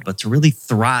each other, but to really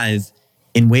thrive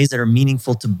in ways that are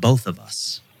meaningful to both of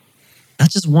us. Not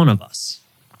just one of us,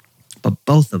 but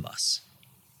both of us.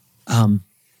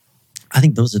 I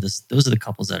think those are the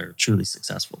couples that are truly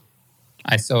successful.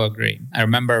 I so agree. I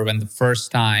remember when the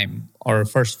first time or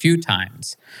first few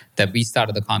times that we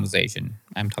started the conversation,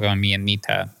 I'm talking about me and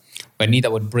Nita, when Nita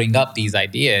would bring up these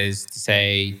ideas to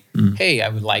say, hey, I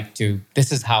would like to,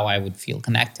 this is how I would feel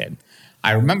connected.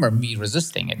 I remember me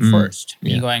resisting it first.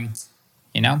 Me going,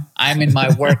 I'm in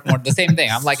my work mode. The same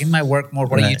thing. I'm like in my work mode.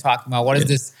 What are you talking about? What is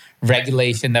this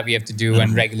regulation that we have to do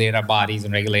and regulate our bodies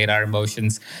and regulate our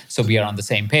emotions so we are on the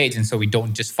same page and so we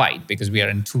don't just fight because we are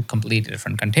in two completely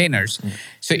different containers.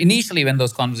 So initially when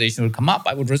those conversations would come up,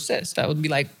 I would resist. I would be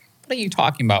like, what are you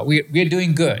talking about? We're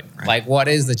doing good. Like, what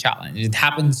is the challenge? It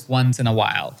happens once in a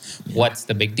while. What's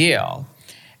the big deal?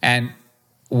 And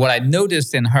what I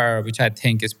noticed in her, which I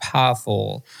think is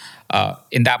powerful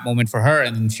in that moment for her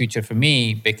and in the future for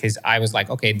me, because I was like,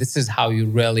 okay, this is how you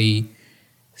really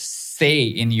say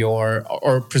in your,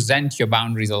 or present your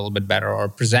boundaries a little bit better, or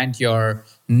present your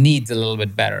needs a little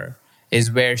bit better, is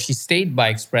where she stayed by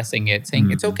expressing it,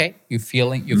 saying, it's okay, you're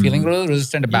feeling really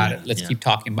resistant about it. Let's keep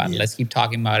talking about it. Let's keep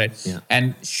talking about it.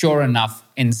 And sure enough,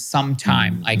 in some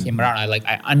time, I came around.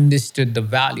 I understood the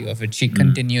value of it. She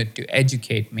continued to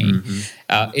educate me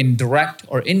in direct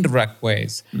or indirect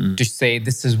ways to say,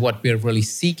 this is what we're really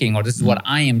seeking, or this is what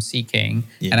I am seeking.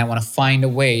 And I want to find a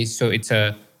way so it's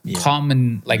a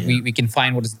common, we can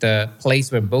find what is the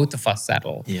place where both of us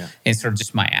settle instead of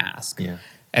just my ask.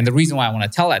 And the reason why I want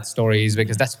to tell that story is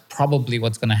because that's probably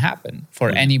what's going to happen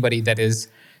for anybody that is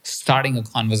starting a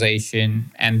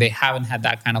conversation and they haven't had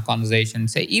that kind of conversation,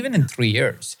 say, even in 3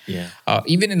 years.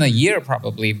 Even in a year,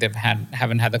 probably, if they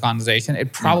haven't had the conversation,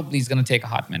 it probably is going to take a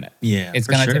hot minute. It's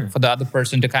going to take for the other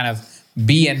person to kind of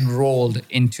be enrolled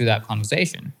into that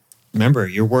conversation. Remember,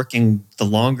 you're working, the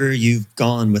longer you've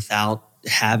gone without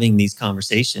having these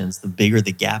conversations, the bigger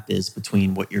the gap is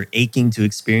between what you're aching to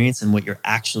experience and what you're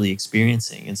actually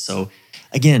experiencing. And so,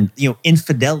 again,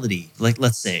 infidelity, like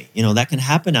let's say, that can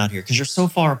happen out here because you're so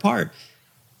far apart.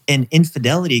 And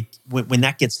infidelity, when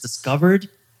that gets discovered,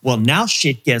 well, now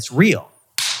shit gets real.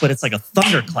 But it's like a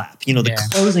thunderclap. The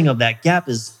closing of that gap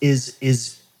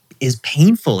is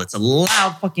painful. It's a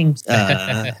loud fucking.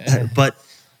 But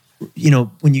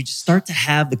when you start to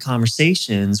have the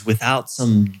conversations without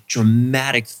some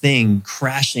dramatic thing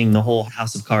crashing the whole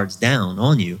house of cards down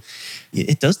on you,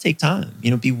 it does take time.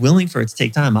 Be willing for it to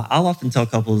take time. I'll often tell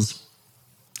couples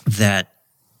that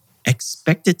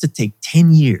expect it to take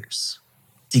 10 years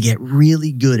to get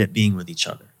really good at being with each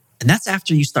other. And that's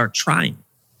after you start trying.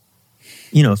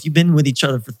 If you've been with each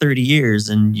other for 30 years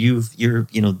and you're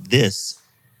this,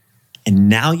 and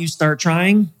now you start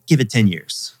trying, give it 10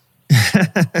 years.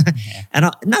 And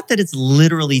not that it's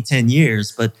literally 10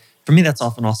 years, but for me, that's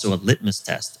often also a litmus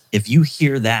test. If you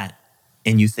hear that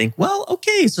and you think, well,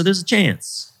 okay, so there's a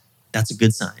chance, that's a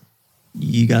good sign.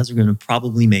 You guys are going to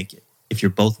probably make it if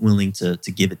you're both willing to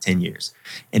give it 10 years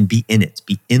and be in it,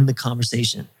 be in the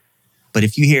conversation. But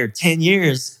if you hear 10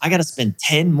 years, I got to spend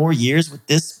 10 more years with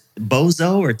this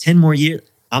bozo, or 10 more years,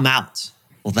 I'm out.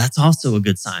 Well, that's also a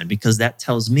good sign, because that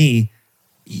tells me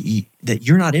that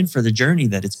you're not in for the journey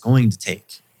that it's going to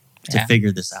take to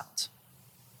figure this out.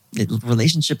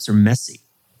 Relationships are messy.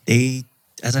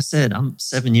 As I said, I'm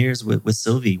 7 years with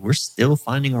Sylvie. We're still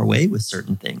finding our way with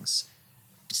certain things.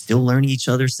 still learning each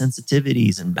other's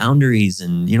sensitivities and boundaries,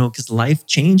 and because life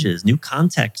changes, new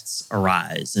contexts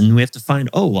arise, and we have to find,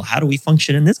 oh well, how do we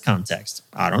function in this context?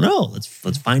 I don't know.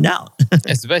 Let's find out.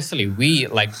 Especially we,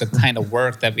 like the kind of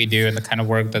work that we do and the kind of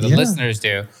work that the Yeah. listeners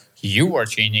do. You are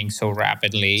changing so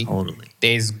rapidly. Totally.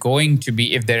 There's going to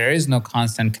be, if there is no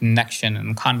constant connection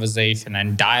and conversation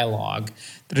and dialogue,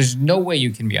 there's no way you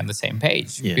can be on the same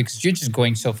page because you're just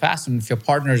going so fast. And if your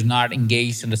partner is not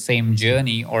engaged in the same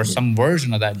journey or some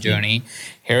version of that journey,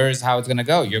 here's how it's going to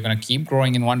go. You're going to keep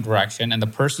growing in one direction and the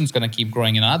person's going to keep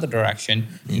growing in another direction.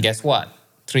 And guess what?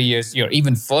 3 years, you're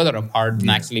even further apart than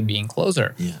actually being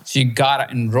closer. So you gotta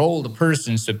enroll the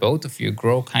person so both of you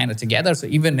grow kind of together. So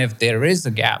even if there is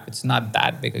a gap, it's not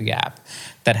that big a gap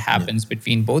that happens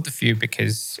between both of you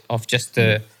because of just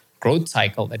the growth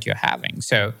cycle that you're having.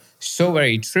 So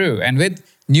very true. And with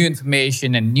new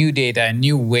information and new data and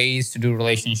new ways to do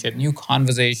relationship, new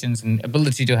conversations and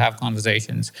ability to have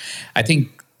conversations, I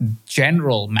think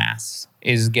general mass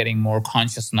is getting more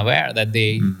conscious and aware that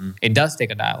it does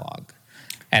take a dialogue.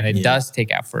 And it does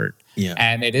take effort.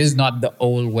 And it is not the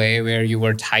old way where you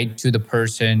were tied to the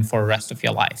person for the rest of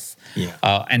your life.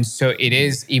 And so it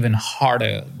is even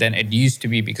harder than it used to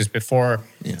be because before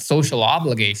social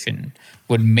obligation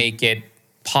would make it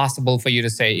possible for you to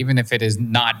say, even if it is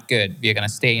not good, we're going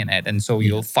to stay in it. And so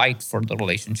you'll fight for the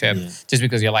relationship just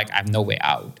because you're like, I have no way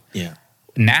out.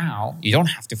 Now you don't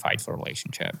have to fight for a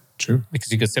relationship. True.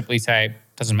 Because you could simply say,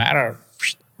 doesn't matter.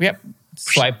 Yep.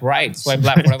 Swipe right, swipe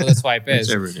left, whatever the swipe is.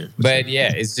 Whichever it is. But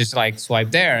it's just like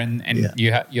swipe there and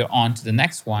you're on to the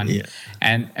next one.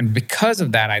 And because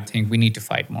of that, I think we need to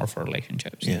fight more for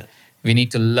relationships. We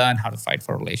need to learn how to fight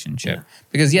for a relationship.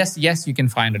 Because yes, you can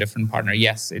find a different partner.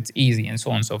 Yes, it's easy and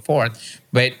so on and so forth.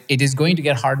 But it is going to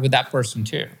get hard with that person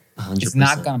too. 100%. It's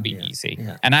not going to be easy.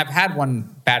 And I've had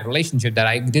one bad relationship that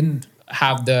I didn't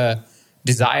have the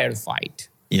desire to fight.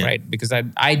 Right, because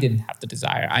I didn't have the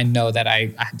desire. I know that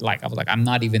I was like, I'm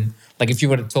not even like, if you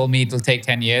would have told me it'll take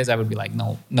 10 years, I would be like,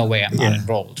 no way, I'm not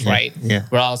enrolled, right?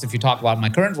 Whereas if you talk about my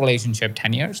current relationship,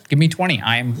 10 years, give me 20.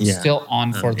 I'm still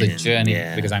on for the journey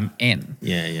because I'm in.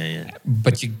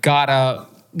 But you gotta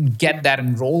get that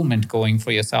enrollment going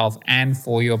for yourself and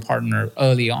for your partner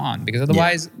early on, because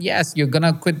otherwise, yes, you're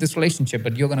gonna quit this relationship,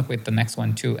 but you're gonna quit the next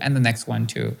one too, and the next one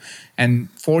too.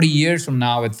 And 40 years from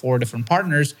now with 4 different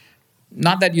partners,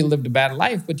 not that you lived a bad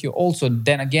life, but you're also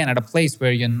then again at a place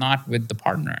where you're not with the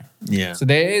partner. So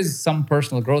there is some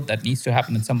personal growth that needs to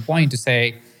happen at some point to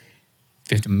say,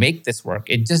 we have to make this work.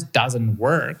 It just doesn't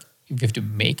work. You have to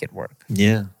make it work.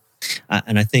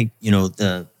 And I think,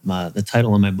 the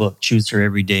title of my book, Choose Her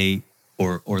Every Day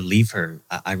or Leave Her,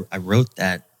 I wrote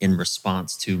that in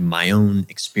response to my own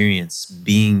experience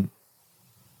being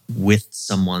with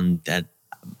someone that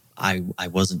I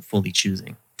wasn't fully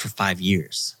choosing for 5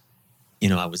 years.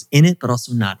 I was in it, but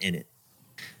also not in it.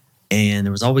 And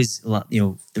there was always a lot,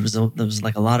 there was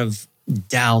like a lot of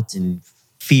doubt and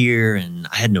fear, and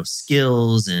I had no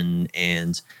skills. And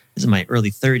this is my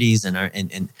early 30s.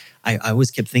 And I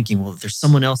always kept thinking, well, if there's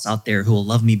someone else out there who will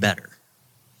love me better.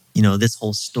 This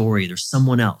whole story, there's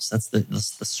someone else. That's the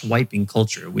swiping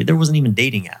culture. There wasn't even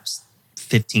dating apps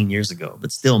 15 years ago,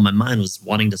 but still my mind was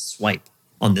wanting to swipe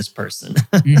on this person.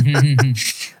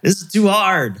 This is too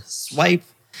hard. Swipe.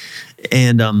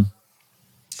 And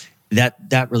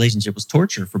that relationship was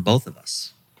torture for both of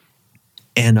us.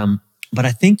 And but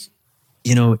I think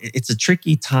it's a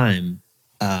tricky time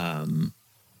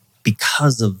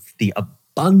because of the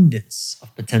abundance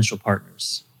of potential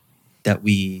partners that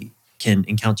we can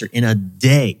encounter in a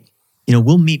day.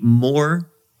 We'll meet more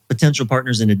potential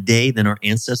partners in a day than our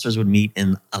ancestors would meet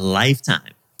in a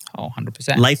lifetime. Oh,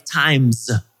 100%. Lifetimes.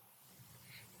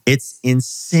 It's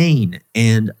insane.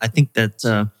 And I think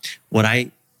that what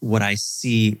I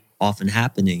see often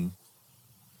happening,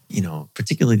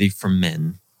 particularly for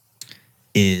men,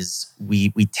 is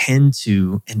we tend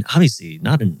to, and obviously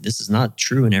this is not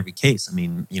true in every case. I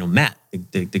mean, Matt,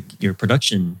 your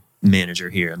production manager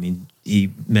here, I mean,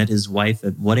 he met his wife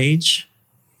at what age?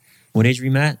 What age were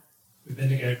you met? We've been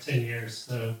together 10 years,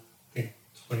 so I think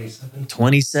 27.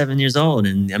 27 years old.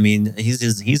 And I mean, he's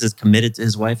as committed to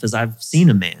his wife as I've seen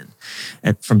a man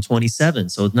from 27.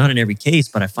 So it's not in every case,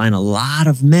 but I find a lot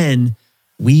of men,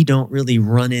 we don't really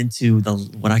run into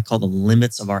what I call the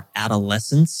limits of our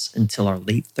adolescence until our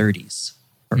late 30s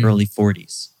or early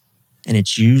 40s. And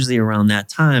it's usually around that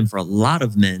time for a lot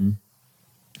of men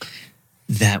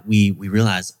that we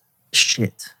realize,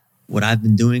 shit, what I've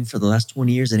been doing for the last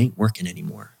 20 years, it ain't working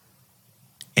anymore.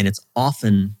 And it's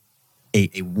often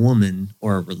a woman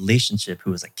or a relationship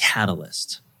who is a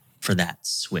catalyst for that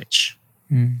switch.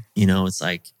 It's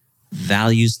like,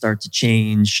 values start to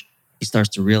change. He starts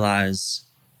to realize,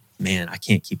 man, I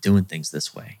can't keep doing things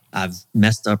this way. I've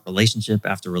messed up relationship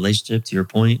after relationship. To your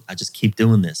point, I just keep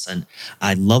doing this. And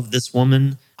I love this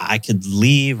woman. I could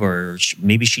leave, or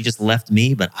maybe she just left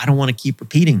me, but I don't want to keep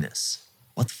repeating this.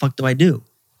 What the fuck do I do?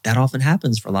 That often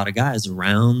happens for a lot of guys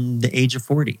around the age of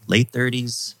 40, late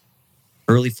 30s,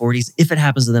 early 40s, if it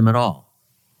happens to them at all.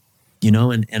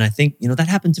 And I think, that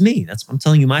happened to me. I'm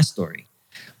telling you my story.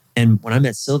 And when I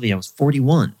met Sylvie, I was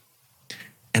 41.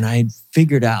 And I had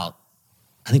figured out,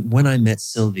 I think when I met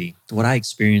Sylvie, what I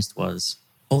experienced was,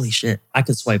 holy shit, I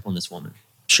could swipe on this woman.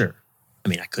 Sure. I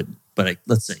mean, I couldn't, but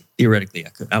let's say theoretically I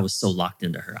could. I was so locked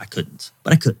into her, I couldn't,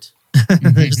 but I could.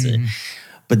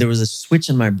 But there was a switch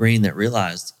in my brain that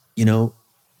realized,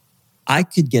 I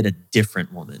could get a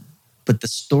different woman, but the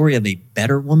story of a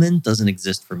better woman doesn't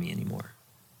exist for me anymore.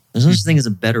 There's no such thing as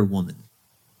a better woman.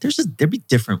 There'll be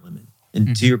different women.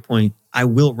 And to your point, I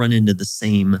will run into the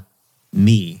same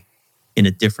me in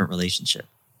a different relationship.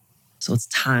 So it's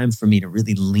time for me to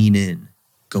really lean in,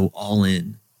 go all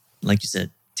in. Like you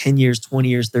said, 10 years, 20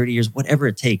 years, 30 years, whatever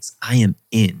it takes, I am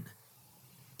in.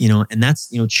 And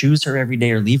that's, choose her every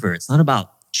day or leave her. It's not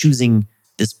about choosing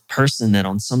this person that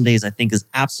on some days I think is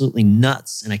absolutely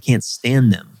nuts and I can't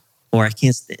stand them, or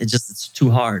it's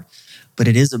too hard. But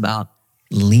it is about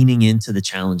leaning into the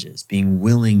challenges, being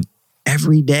willing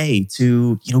every day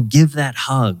to, give that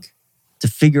hug, to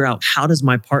figure out, how does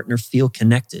my partner feel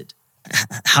connected?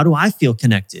 How do I feel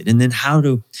connected? And then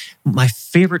my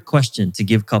favorite question to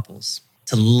give couples,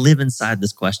 to live inside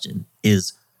this question,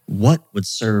 is what would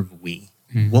serve we?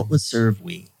 What would serve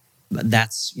we?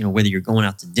 That's, whether you're going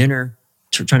out to dinner,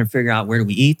 trying to figure out where do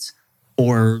we eat,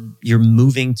 or you're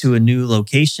moving to a new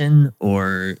location,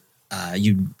 or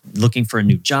you looking for a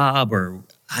new job,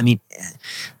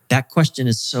 that question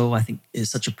is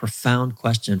such a profound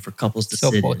question for couples to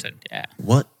sit potent, in. Yeah.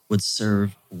 What would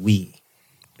serve we?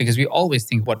 Because we always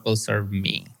think, what will serve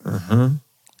me?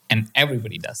 And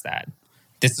everybody does that.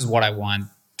 This is what I want.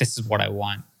 This is what I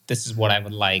want. This is what I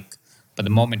would like. But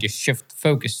the moment you shift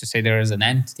focus to say there is an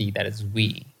entity that is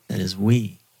we. That is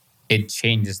we. It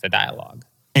changes the dialogue.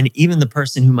 And even the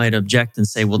person who might object and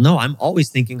say, well, no, I'm always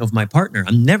thinking of my partner.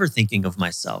 I'm never thinking of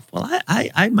myself. Well,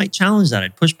 I might challenge that.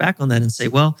 I'd push back on that and say,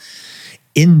 well,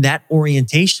 in that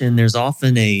orientation, there's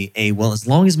often well, as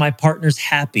long as my partner's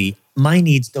happy, my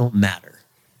needs don't matter.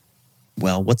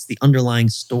 Well, what's the underlying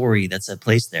story that's at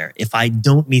place there? If I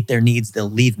don't meet their needs, they'll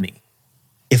leave me.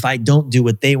 If I don't do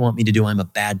what they want me to do, I'm a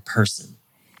bad person.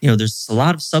 There's a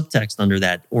lot of subtext under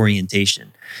that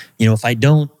orientation. If I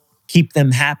don't keep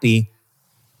them happy,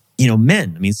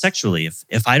 men, sexually,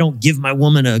 if I don't give my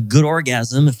woman a good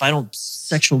orgasm, if I don't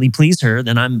sexually please her,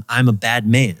 then I'm a bad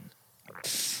man.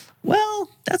 Well,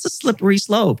 that's a slippery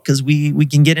slope, because we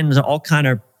can get into all kind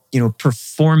of,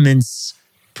 performance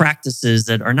practices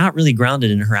that are not really grounded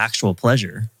in her actual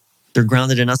pleasure. They're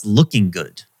grounded in us looking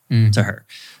good to her.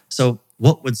 So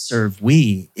what would serve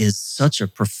we is such a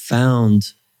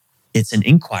profound, it's an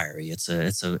inquiry. It's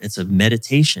a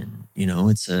meditation,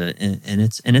 it's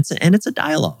a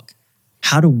dialogue.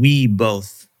 How do we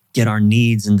both get our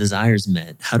needs and desires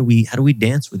met? How do we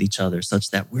dance with each other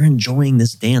such that we're enjoying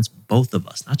this dance, both of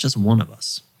us, not just one of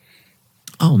us?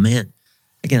 Oh man.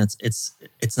 Again,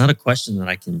 it's not a question that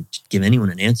I can give anyone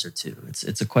an answer to.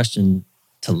 It's a question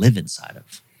to live inside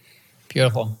of.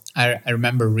 Beautiful. I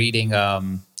remember reading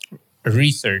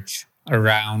research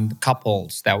around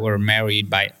couples that were married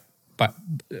by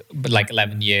like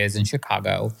 11 years in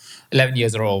Chicago, 11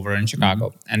 years or over in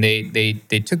Chicago. And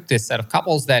they took this set of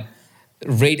couples that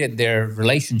rated their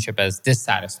relationship as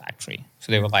dissatisfactory.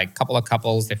 So they were like a couple of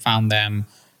couples, they found them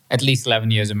at least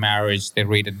 11 years of marriage, they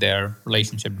rated their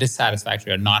relationship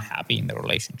dissatisfactory or not happy in the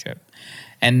relationship.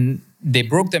 And they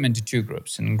broke them into two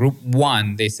groups. In group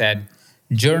one, they said,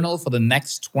 journal for the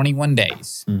next 21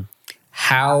 days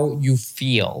how you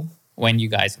feel when you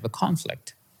guys have a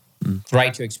conflict.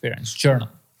 Write your experience, journal,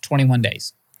 21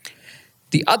 days.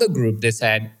 The other group, they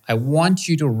said, I want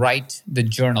you to write the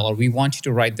journal, or we want you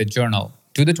to write the journal,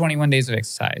 do the 21 days of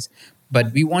exercise,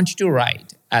 but we want you to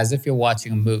write as if you're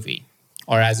watching a movie,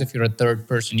 or as if you're a third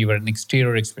person, you were an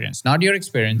exterior experience, not your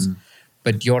experience,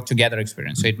 but your together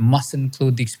experience. So it must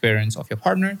include the experience of your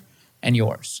partner and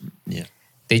yours. Yeah.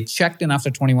 They checked in after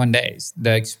 21 days.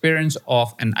 The experience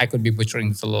of, and I could be butchering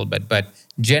this a little bit, but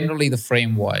generally the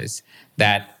frame was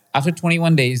that after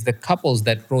 21 days, the couples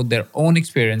that wrote their own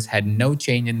experience had no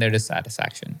change in their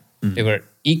dissatisfaction. They were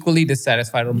equally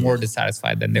dissatisfied or more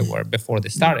dissatisfied than they were before they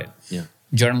started. Yeah.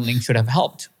 Journaling should have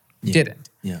helped. Didn't.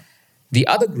 Yeah. The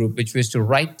other group, which was to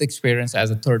write the experience as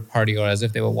a third party or as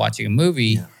if they were watching a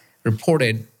movie,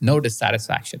 reported no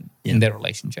dissatisfaction in their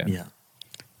relationship. Yeah.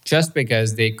 Just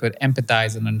because they could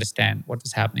empathize and understand what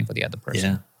was happening for the other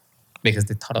person. Yeah. Because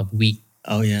they thought of we,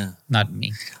 Oh, yeah. not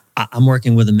me. I'm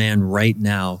working with a man right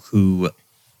now who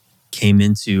came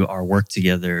into our work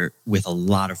together with a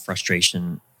lot of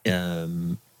frustration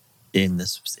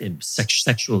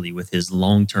sexually with his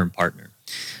long-term partner.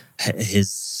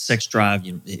 His sex drive,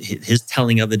 his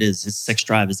telling of it is his sex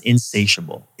drive is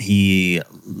insatiable. He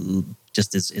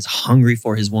just is hungry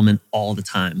for his woman all the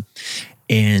time.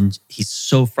 And he's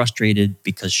so frustrated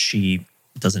because she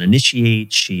doesn't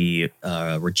initiate. She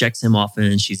rejects him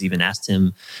often. She's even asked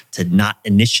him to not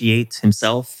initiate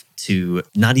himself, to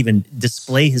not even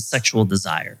display his sexual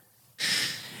desire.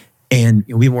 And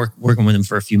we've been working with him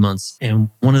for a few months. And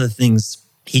one of the things,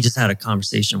 he just had a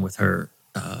conversation with her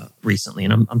recently.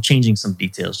 And I'm changing some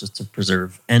details just to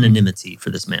preserve anonymity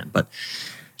for this man. But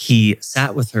he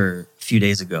sat with her a few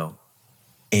days ago.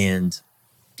 And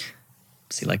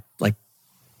see, like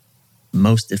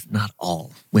most, if not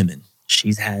all, women,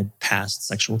 she's had past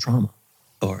sexual trauma,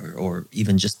 or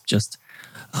even just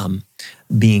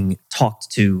being talked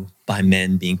to by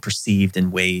men, being perceived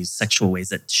in sexual ways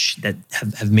that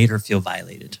have made her feel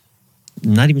violated.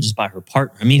 Not even just by her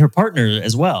partner. I mean, her partner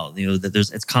as well. That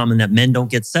it's common that men don't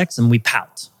get sex and we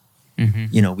pout.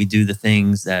 Mm-hmm. We do the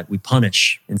things that we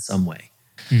punish in some way.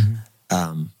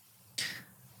 Mm-hmm.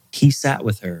 He sat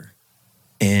with her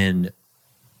and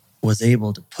was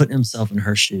able to put himself in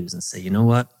her shoes and say, you know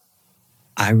what?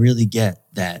 I really get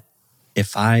that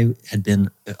if I had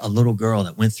been a little girl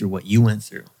that went through what you went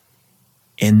through,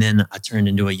 and then I turned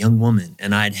into a young woman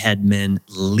and I'd had men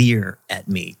leer at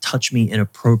me, touch me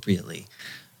inappropriately,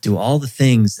 do all the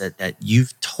things that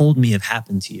you've told me have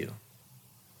happened to you.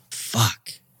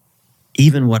 Fuck.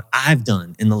 Even what I've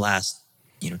done in the last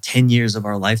 10 years of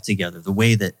our life together, the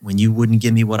way that when you wouldn't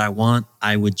give me what I want,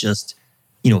 I would just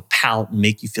pout and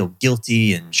make you feel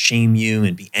guilty and shame you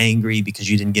and be angry because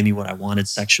you didn't give me what I wanted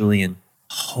sexually. And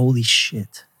holy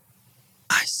shit,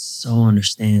 I so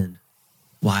understand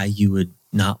why you would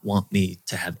not want me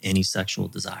to have any sexual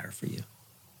desire for you.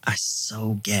 I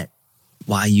so get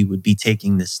why you would be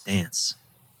taking this stance.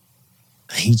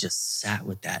 He just sat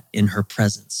with that in her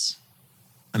presence.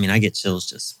 I mean, I get chills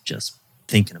just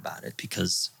thinking about it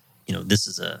because, this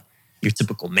is your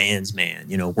typical man's man,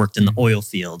 worked in the oil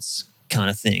fields kind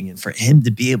of thing. And for him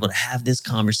to be able to have this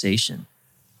conversation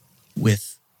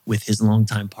with his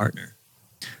longtime partner,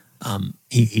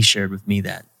 he shared with me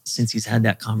that since he's had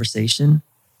that conversation,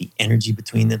 the energy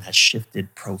between them has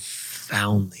shifted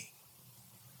profoundly.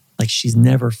 Like she's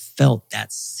never felt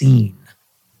that seen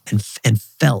and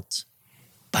felt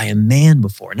by a man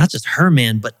before. Not just her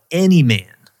man, but any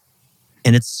man.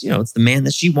 And it's the man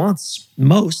that she wants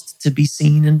most to be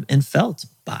seen and felt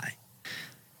by.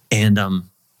 And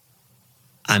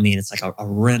I mean, it's like a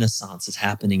renaissance is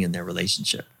happening in their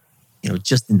relationship.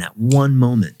 Just in that one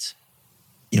moment,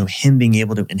 him being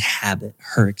able to inhabit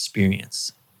her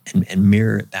experience and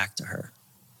mirror it back to her.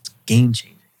 It's game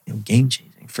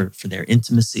changing for their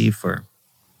intimacy.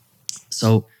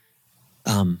 So,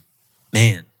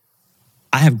 man,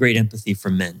 I have great empathy for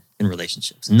men in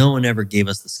relationships. No one ever gave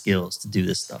us the skills to do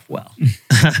this stuff well.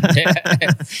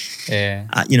 Yeah.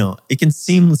 It can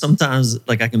seem sometimes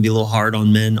like I can be a little hard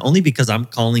on men only because I'm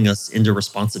calling us into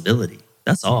responsibility.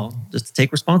 That's all. Just to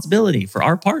take responsibility for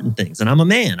our part in things. And I'm a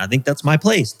man. I think that's my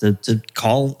place to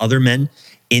call other men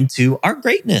into our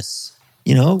greatness,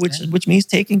 which means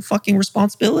taking fucking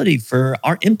responsibility for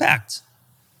our impact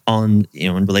on,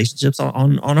 in relationships,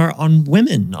 on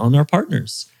women, on our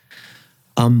partners.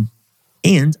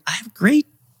 And I have great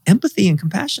empathy and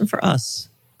compassion for us.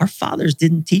 Our fathers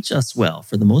didn't teach us well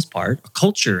for the most part. Our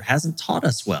culture hasn't taught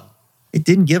us well. It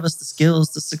didn't give us the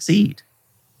skills to succeed.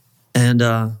 And,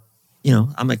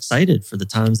 I'm excited for the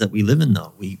times that we live in,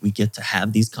 though. We get to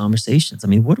have these conversations. I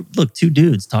mean, look, two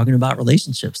dudes talking about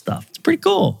relationship stuff. It's pretty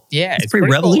cool. Yeah, it's pretty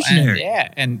revolutionary.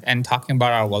 Cool. And talking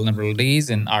about our vulnerabilities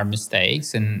and our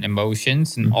mistakes and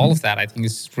emotions and all of that, I think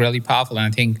is really powerful. And I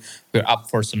think we're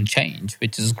up for some change,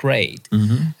 which is great.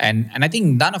 Mm-hmm. And I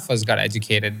think none of us got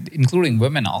educated, including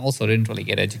women also didn't really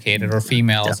get educated, or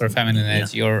females, definitely, or feminine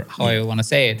energy, or however you want to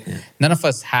say it. Yeah. None of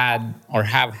us had or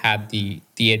have had the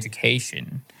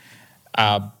education.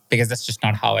 Because that's just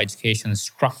not how education is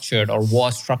structured or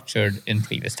was structured in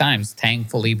previous times.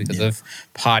 Thankfully, because of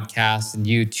podcasts and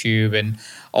YouTube and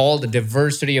all the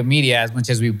diversity of media, as much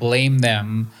as we blame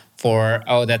them for,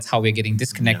 that's how we're getting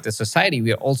disconnected as society,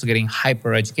 we are also getting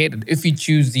hyper-educated if we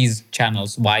choose these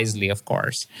channels wisely, of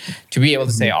course, to be able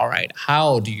to say, all right,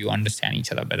 how do you understand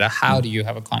each other better? How do you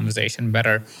have a conversation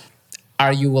better?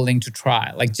 Are you willing to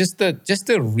try? Like just the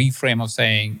reframe of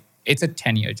saying, it's a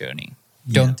 10-year journey.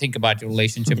 Don't think about your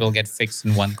relationship will get fixed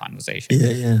in one conversation.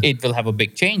 It will have a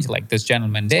big change like this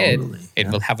gentleman did. It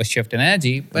will have a shift in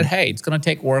energy, but hey, it's going to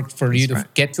take work for you to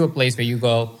get to a place where you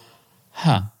go,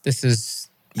 this is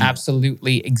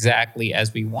absolutely exactly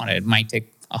as we wanted. It might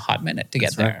take a hot minute to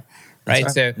get there. Right.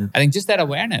 So I think just that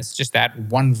awareness, just that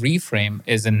one reframe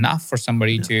is enough for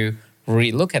somebody to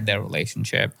relook at their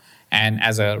relationship. And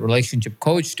as a relationship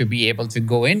coach, to be able to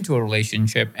go into a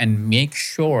relationship and make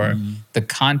sure the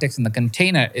context and the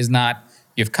container is not,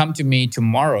 you've come to me,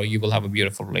 tomorrow you will have a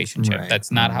beautiful relationship.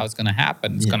 That's not how it's going to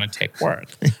happen. It's going to take work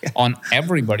on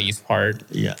everybody's part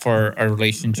for a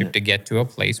relationship to get to a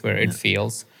place where it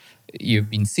feels you've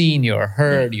been seen, you're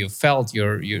heard, you've felt,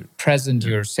 you're present,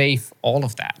 you're safe, all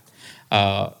of that.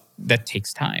 That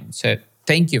takes time. So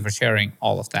thank you for sharing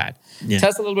all of that. Tell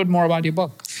us a little bit more about your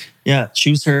book.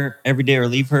 Choose Her Every Day or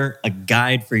Leave Her, a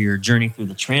guide for your journey through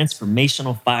the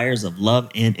transformational fires of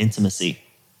love and intimacy.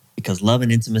 Because love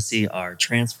and intimacy are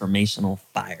transformational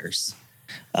fires.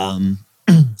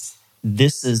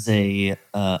 This is a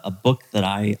book that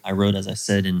I wrote, as I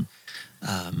said, and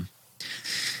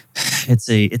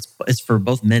it's for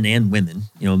both men and women.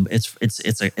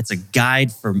 It's a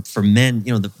guide for men.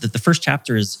 The first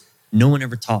chapter is, no one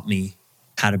ever taught me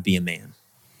how to be a man.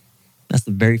 That's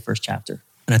the very first chapter.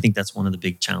 And I think that's one of the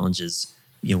big challenges,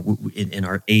 in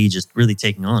our age, is really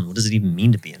taking on, what does it even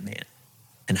mean to be a man?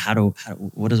 And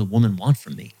what does a woman want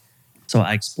from me? So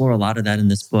I explore a lot of that in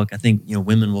this book. I think,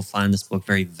 women will find this book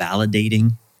very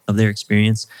validating of their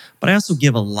experience. But I also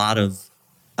give a lot of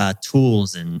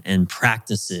tools and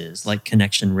practices like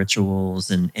connection rituals.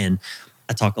 And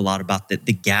I talk a lot about the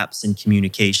gaps in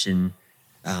communication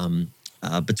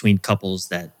between couples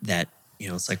that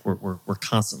it's like we're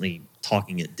constantly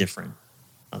talking it different.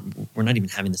 We're not even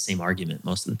having the same argument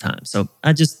most of the time. So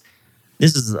this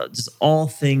is just all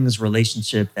things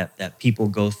relationship that people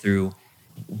go through.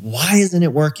 Why isn't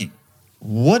it working?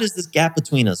 What is this gap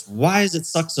between us? Why does it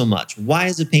suck so much? Why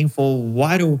is it painful?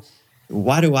 Why do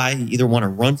I either want to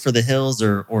run for the hills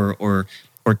or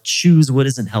choose what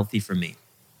isn't healthy for me?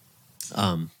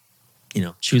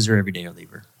 Choose her every day or leave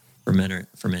her, for men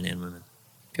and women.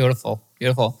 Beautiful,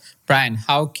 beautiful. Brian,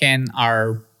 how can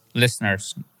our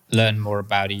listeners learn more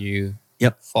about you,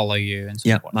 follow you, and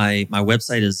so forth? My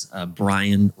website is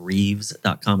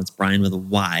brianreeves.com. It's Brian with a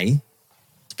Y.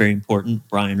 It's very important,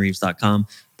 brianreeves.com.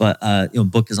 But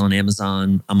book is on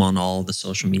Amazon. I'm on all the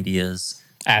social medias.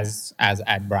 As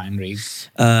at Brian Reeves.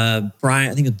 I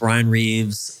think it's Brian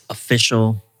Reeves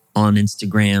Official on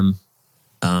Instagram,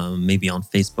 maybe on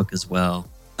Facebook as well.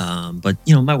 But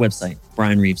my website,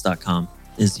 brianreeves.com,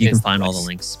 you can find all the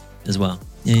links as well.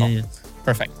 Cool.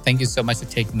 Perfect. Thank you so much for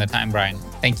taking the time, Brian.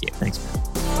 Thank you. Thanks, man.